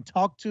hug and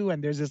talk to.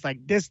 And there's this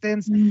like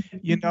distance, and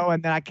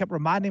then I kept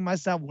reminding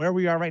myself where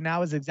we are right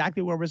now is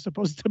exactly where we're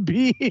supposed to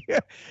be.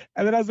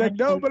 And then I was like,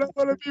 no, but I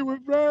want to be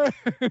with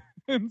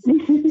friends.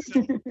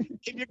 So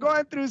if you're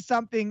going through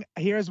something,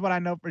 here's what I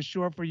know for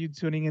sure for you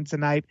tuning in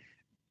tonight.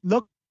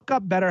 Look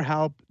up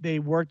BetterHelp. They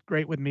worked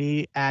great with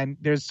me, and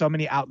there's so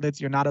many outlets.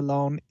 You're not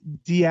alone.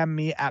 DM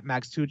me at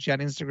Max Tucci on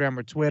Instagram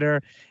or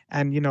Twitter,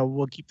 and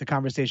we'll keep the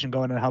conversation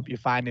going and help you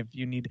find if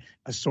you need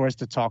a source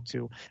to talk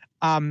to.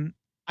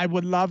 I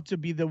would love to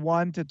be the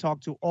one to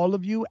talk to all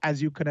of you.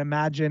 As you can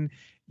imagine,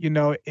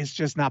 it's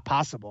just not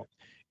possible.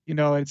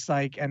 It's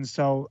like, and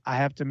so I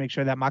have to make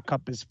sure that my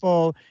cup is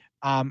full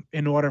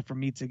in order for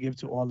me to give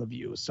to all of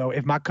you. So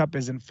if my cup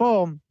isn't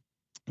full,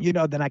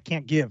 then I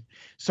can't give.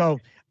 So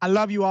I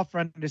love you all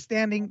for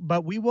understanding,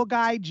 but we will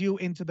guide you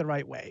into the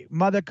right way.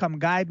 Mother, come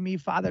guide me.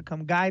 Father,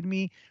 come guide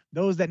me.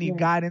 Those that need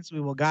guidance,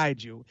 we will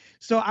guide you.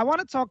 So I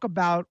want to talk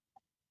about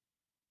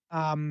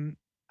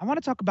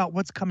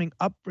what's coming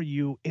up for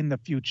you in the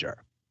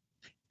future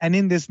and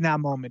in this now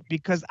moment,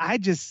 because I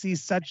just see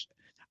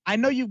I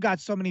know you've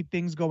got so many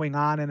things going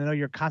on, and I know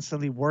you're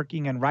constantly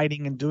working and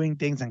writing and doing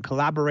things and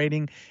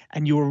collaborating,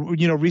 and you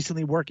were,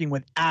 recently working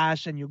with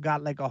Ash, and you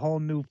got like a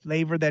whole new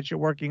flavor that you're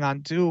working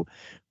on too.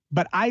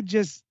 But I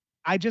just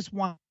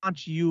want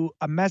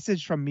a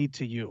message from me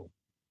to you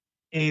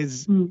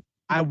is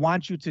I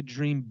want you to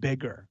dream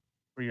bigger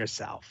for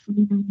yourself.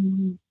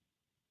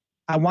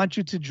 I want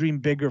you to dream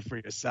bigger for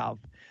yourself.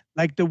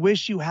 Like the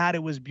wish you had,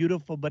 it was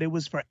beautiful, but it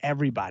was for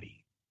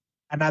everybody.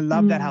 And I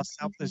love that how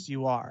selfless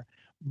you are.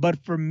 But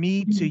for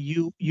me, to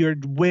you, your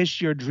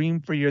wish, your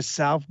dream for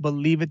yourself,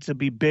 believe it to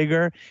be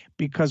bigger,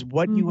 because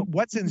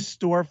what's in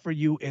store for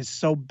you is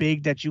so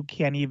big that you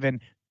can't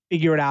even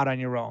figure it out on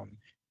your own.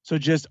 So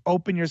just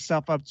open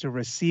yourself up to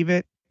receive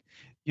it,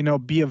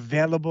 be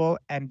available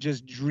and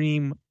just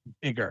dream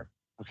bigger.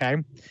 Okay.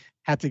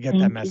 Had to get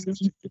that message.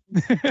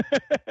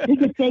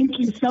 Thank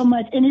you so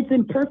much. And it's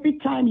in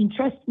perfect timing.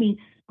 Trust me.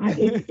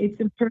 It's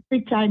in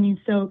perfect timing.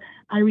 So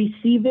I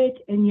receive it.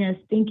 And yes,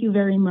 thank you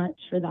very much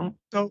for that.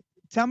 So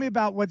tell me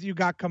about what you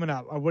got coming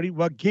up, or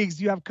what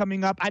gigs you have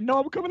coming up. I know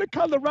I'm coming to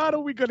Colorado.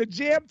 We're going to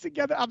jam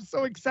together. I'm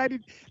so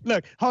excited.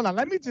 Look, hold on.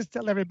 Let me just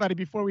tell everybody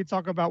before we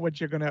talk about what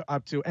you're going to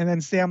up to. And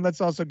then, Sam, let's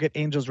also get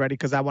Angels ready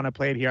because I want to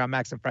play it here on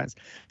Max and Friends.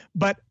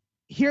 But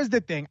here's the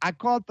thing. I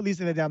called Felisa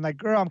the other day. I'm like,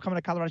 girl, I'm coming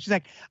to Colorado. She's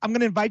like, I'm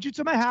going to invite you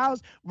to my house.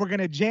 We're going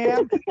to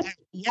jam. I have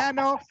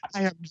piano.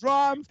 I have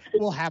drums.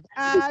 We'll have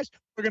Ash.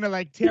 We're going to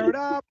like tear it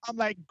up. I'm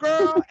like,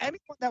 girl,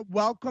 anyone that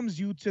welcomes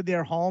you to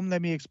their home,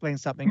 let me explain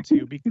something to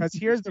you, because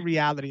here's the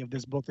reality of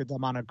this book, The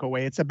Delmonico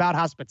Way. It's about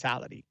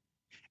hospitality.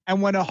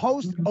 And when a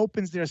host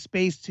opens their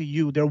space to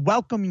you, they're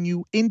welcoming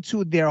you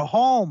into their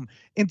home,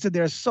 into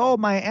their soul.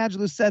 Maya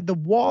Angelou said the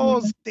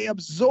walls, they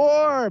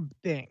absorb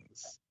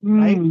things,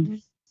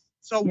 right?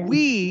 So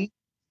we,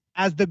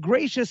 as the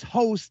gracious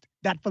host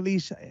that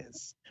Felisa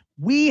is,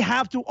 we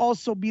have to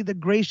also be the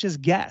gracious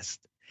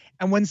guest.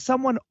 And when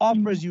someone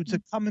offers you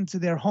to come into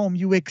their home,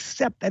 you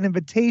accept that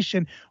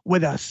invitation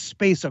with a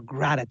space of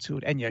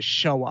gratitude and you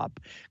show up.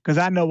 Because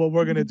I know what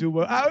we're going to do.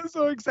 Well, I was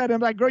so excited.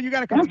 I'm like, girl, you got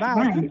to come back.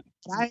 Right.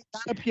 I ain't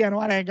got a piano.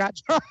 I ain't got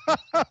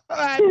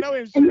I know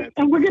instruments.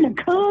 And we're going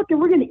to cook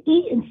and we're going to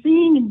eat and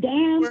sing and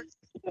dance.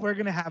 We're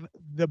going to have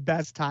the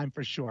best time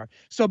for sure.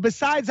 So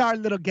besides our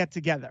little get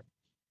together,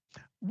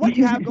 what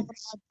do you have going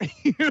on for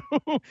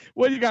you?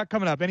 What do you got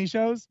coming up? Any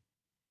shows?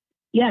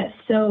 Yes.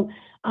 So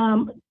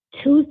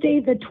Tuesday,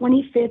 the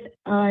 25th,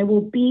 I will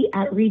be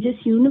at Regis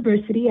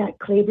University at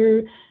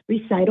Claver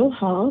Recital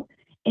Hall.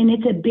 And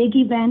it's a big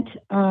event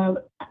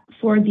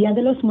for Dia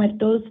de los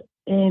Muertos,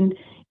 and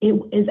it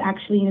is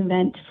actually an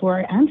event for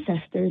our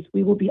ancestors.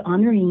 We will be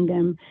honoring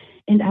them,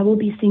 and I will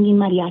be singing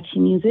mariachi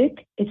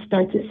music. It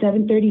starts at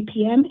 7:30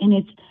 p.m. and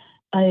it's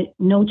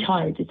no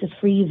charge. It's a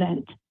free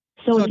event.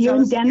 So if you're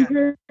in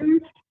Denver,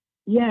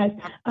 yes,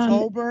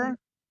 October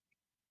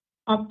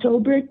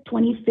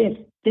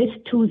 25th, this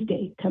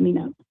Tuesday coming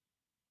up.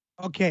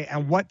 Okay,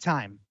 and what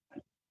time?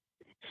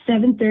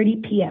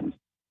 7:30 p.m.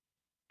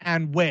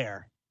 And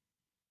where?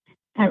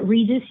 At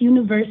Regis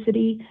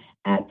University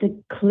at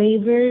the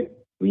Claver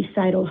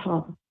Recital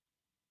Hall.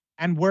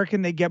 And where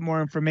can they get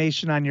more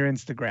information on your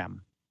Instagram?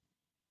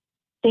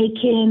 They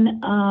can,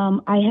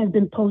 I have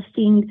been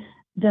posting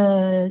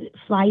the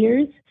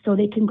flyers, so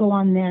they can go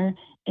on there,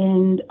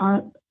 and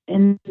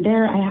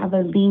there I have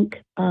a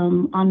link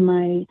on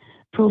my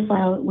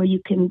profile where you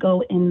can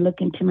go and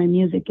look into my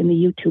music and the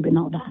YouTube and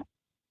all that.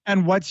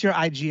 And what's your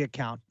IG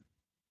account?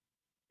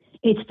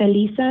 It's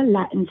Felisa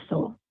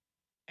Latinsoul.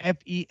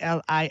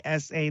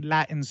 Felisa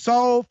Latin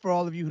Soul, for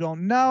all of you who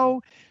don't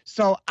know.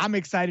 So I'm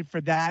excited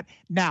for that.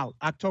 Now,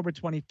 October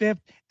 25th.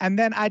 And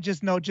then I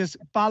just know, just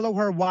follow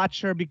her,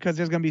 watch her, because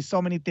there's going to be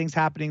so many things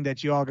happening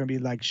that you all going to be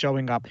like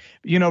showing up.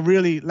 You know,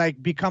 really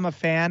like become a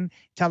fan.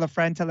 Tell a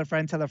friend, tell a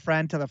friend, tell a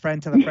friend, tell a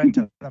friend, tell a friend,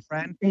 tell a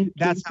friend.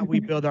 That's how we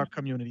build our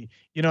community.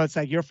 You know, it's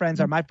like your friends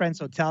are my friends,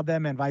 so tell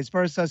them, and vice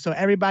versa. So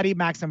everybody,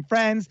 Max and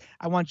friends,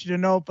 I want you to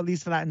know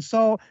Felisa Latin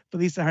Soul,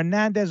 Felisa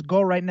Hernandez.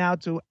 Go right now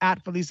to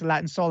 @Felisa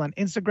Latin Soul on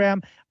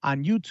Instagram,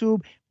 on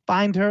YouTube.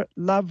 Find her,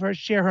 love her,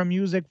 share her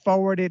music,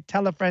 forward it,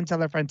 tell a friend,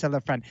 tell a friend, tell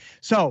a friend.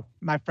 So,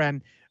 my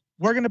friend,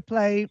 we're going to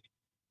play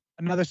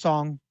another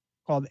song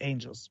called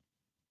Angels.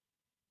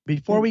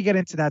 Before we get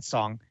into that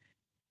song,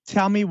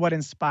 tell me what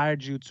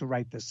inspired you to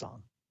write this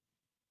song.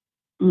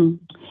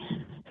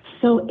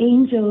 So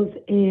Angels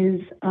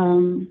is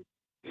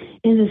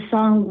a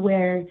song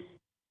where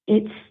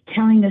it's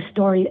telling the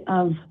story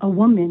of a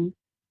woman,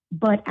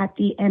 but at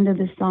the end of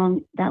the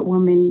song, that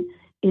woman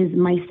is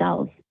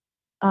myself.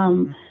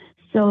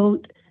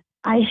 So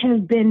I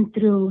have been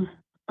through,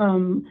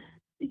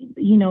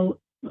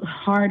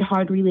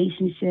 hard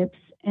relationships,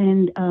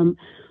 and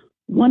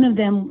one of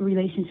them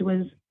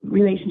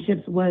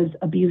relationships was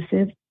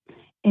abusive,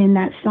 and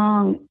that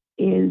song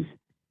is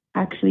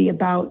actually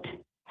about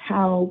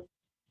how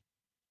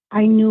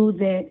I knew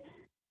that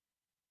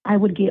I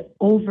would get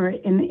over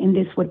it and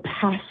this would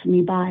pass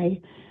me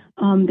by.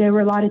 There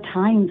were a lot of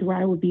times where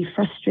I would be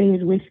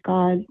frustrated with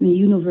God and the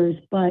universe,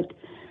 but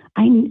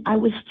I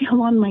was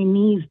still on my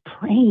knees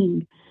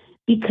praying,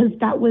 because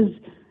that was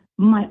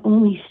my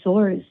only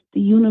source, the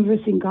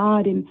universe and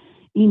God, and,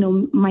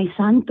 my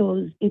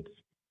santos.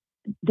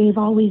 They've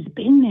always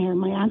been there.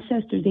 My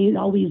ancestors, they've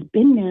always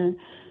been there.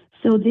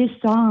 So this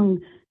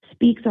song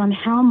speaks on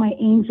how my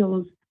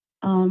angels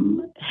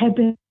have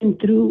been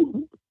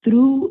through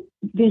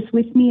this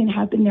with me and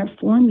have been there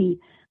for me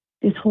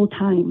this whole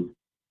time.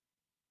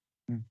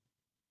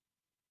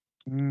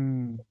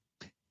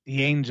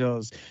 The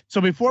angels.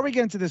 So before we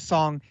get into this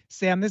song,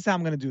 Sam, this is how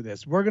I'm going to do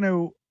this. We're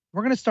going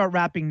to start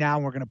rapping now,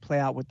 and we're going to play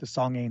out with the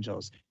song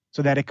Angels,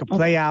 so that it could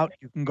play out.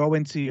 You can go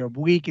into your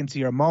week, into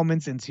your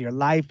moments, into your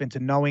life, into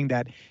knowing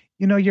that,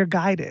 you're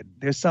guided.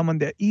 There's someone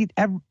that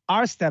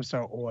our steps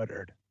are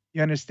ordered.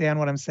 You understand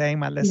what I'm saying?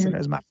 My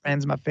listeners, my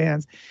friends, my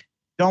fans,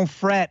 don't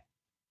fret.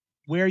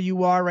 Where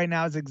you are right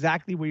now is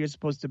exactly where you're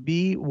supposed to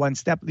be. One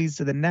step leads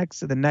to the next,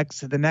 to the next,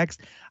 to the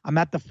next. I'm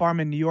at the farm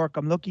in New York.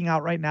 I'm looking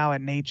out right now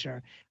at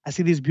nature. I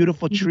see these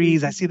beautiful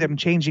trees. I see them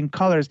changing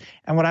colors.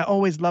 And what I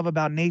always love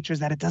about nature is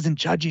that it doesn't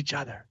judge each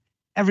other.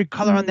 Every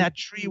color on that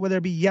tree, whether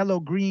it be yellow,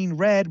 green,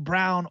 red,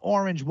 brown,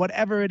 orange,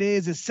 whatever it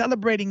is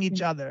celebrating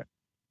each other.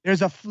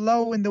 There's a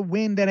flow in the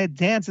wind and it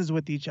dances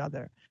with each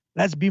other.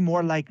 Let's be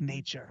more like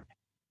nature.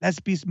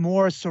 Let's be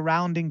more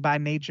surrounding by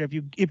nature.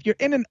 If you're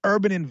in an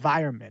urban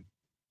environment,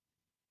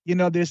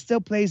 there's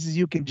still places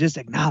you can just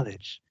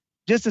acknowledge.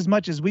 Just as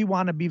much as we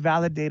want to be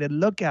validated,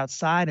 look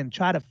outside and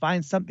try to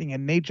find something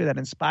in nature that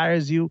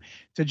inspires you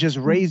to just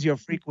raise your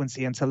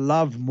frequency and to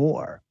love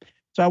more.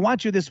 So I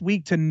want you this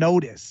week to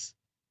notice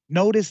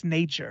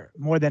nature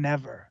more than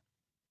ever.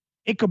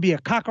 It could be a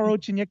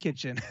cockroach in your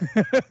kitchen,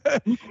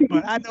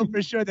 but I know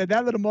for sure that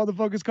little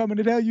motherfucker's coming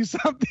to tell you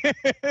something.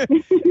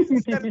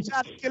 Instead of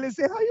trying to kill it,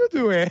 say, how you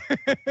doing?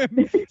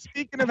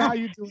 Speaking of how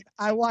you doing,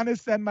 I want to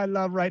send my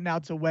love right now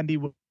to Wendy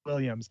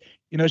Williams.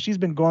 She's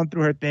been going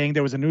through her thing.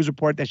 There was a news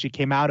report that she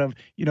came out of,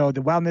 the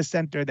wellness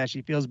center, that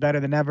she feels better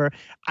than ever.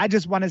 I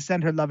just want to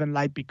send her love and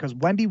light, because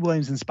Wendy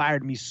Williams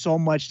inspired me so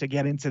much to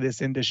get into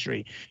this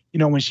industry.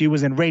 When she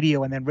was in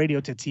radio, and then radio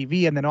to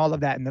TV, and then all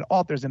of that, and then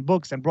authors and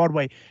books and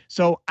Broadway.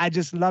 So I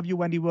just love you,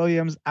 Wendy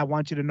Williams. I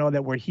want you to know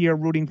that we're here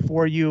rooting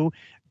for you,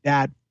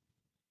 that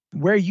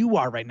where you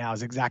are right now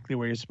is exactly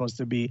where you're supposed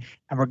to be.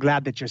 And we're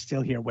glad that you're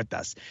still here with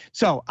us.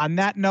 So on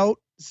that note,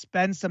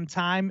 spend some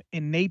time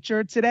in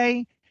nature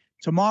today,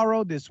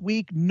 tomorrow, this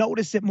week.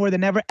 Notice it more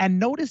than ever, and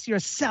notice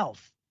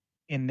yourself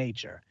in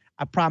nature.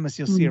 I promise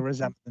you'll see a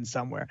resemblance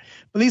somewhere.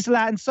 Felisa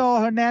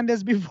Latinsoul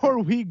Hernandez, before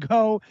we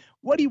go,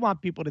 what do you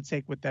want people to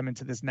take with them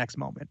into this next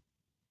moment?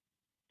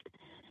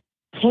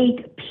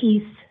 take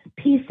peace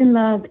and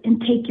love,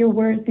 and take your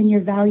worth and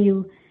your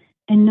value,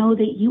 and know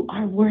that you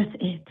are worth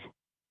it.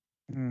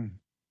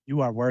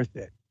 You are worth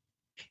it.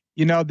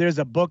 You know, there's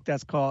a book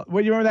that's called,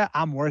 well, you remember that?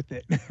 I'm worth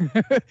it.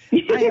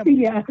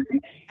 Yeah.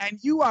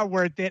 And you are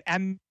worth it.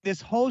 And this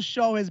whole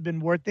show has been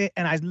worth it.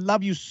 And I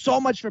love you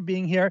so much for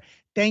being here.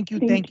 Thank you.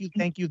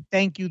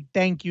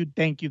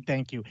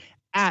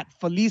 At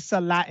Felisa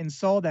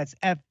Latinsoul, that's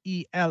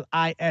Felisa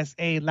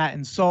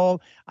Latinsoul,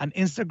 on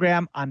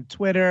Instagram, on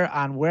Twitter,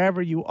 on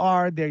wherever you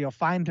are. There you'll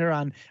find her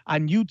on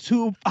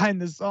YouTube.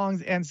 Find the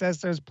songs,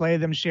 Ancestors, play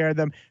them, share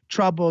them.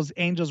 Troubles,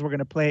 Angels, we're going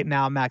to play it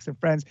now, Max and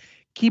Friends.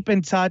 Keep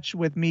in touch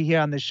with me here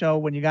on the show.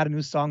 When you got a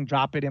new song,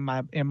 drop it in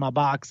my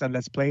box and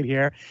let's play it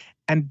here.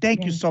 And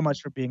thank you so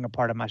much for being a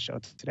part of my show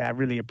today. I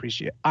really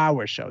appreciate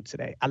our show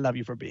today. I love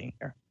you for being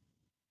here.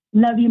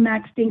 Love you,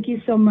 Max. Thank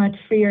you so much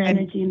for your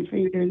energy and for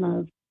your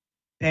love.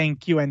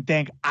 Thank you. And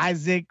thank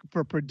Isaac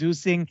for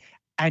producing.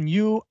 And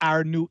you,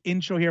 our new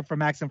intro here for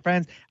Max and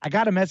Friends. I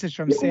got a message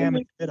from Sam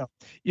in the middle.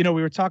 You know,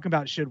 we were talking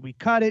about, should we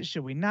cut it?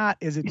 Should we not?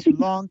 Is it too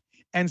long?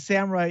 And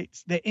Sam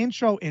writes, the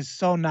intro is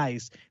so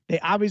nice. They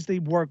obviously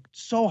worked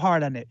so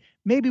hard on it.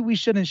 Maybe we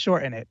shouldn't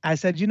shorten it. I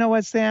said, you know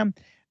what, Sam?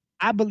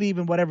 I believe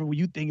in whatever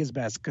you think is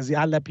best, because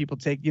I let people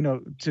take,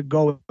 to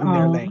go in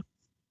their lane.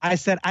 I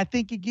said, I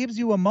think it gives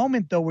you a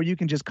moment, though, where you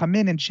can just come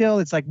in and chill.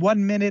 It's like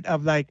 1 minute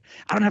of like,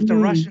 I don't have to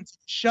rush into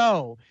the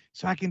show.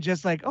 So I can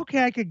just like,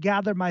 okay, I could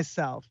gather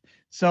myself.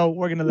 So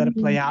we're going to let it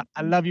play out.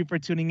 I love you for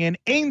tuning in.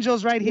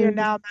 Angels right here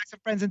now, Max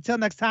and Friends. Until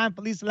next time,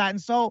 Felisa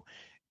Latinsoul,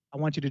 I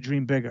want you to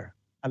dream bigger.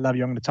 I love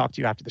you. I'm going to talk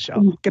to you after the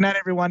show. Good night,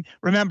 everyone.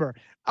 Remember,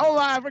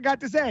 I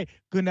forgot to say,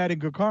 good night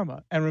and good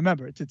karma. And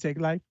remember to take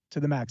life to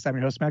the max. I'm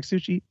your host, Max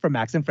Tucci, from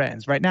Max and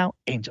Friends. Right now,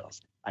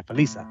 Angels by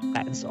Felisa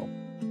Latinsoul.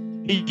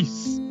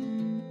 Peace.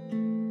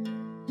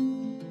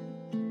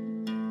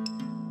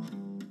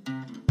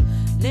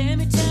 Let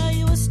me tell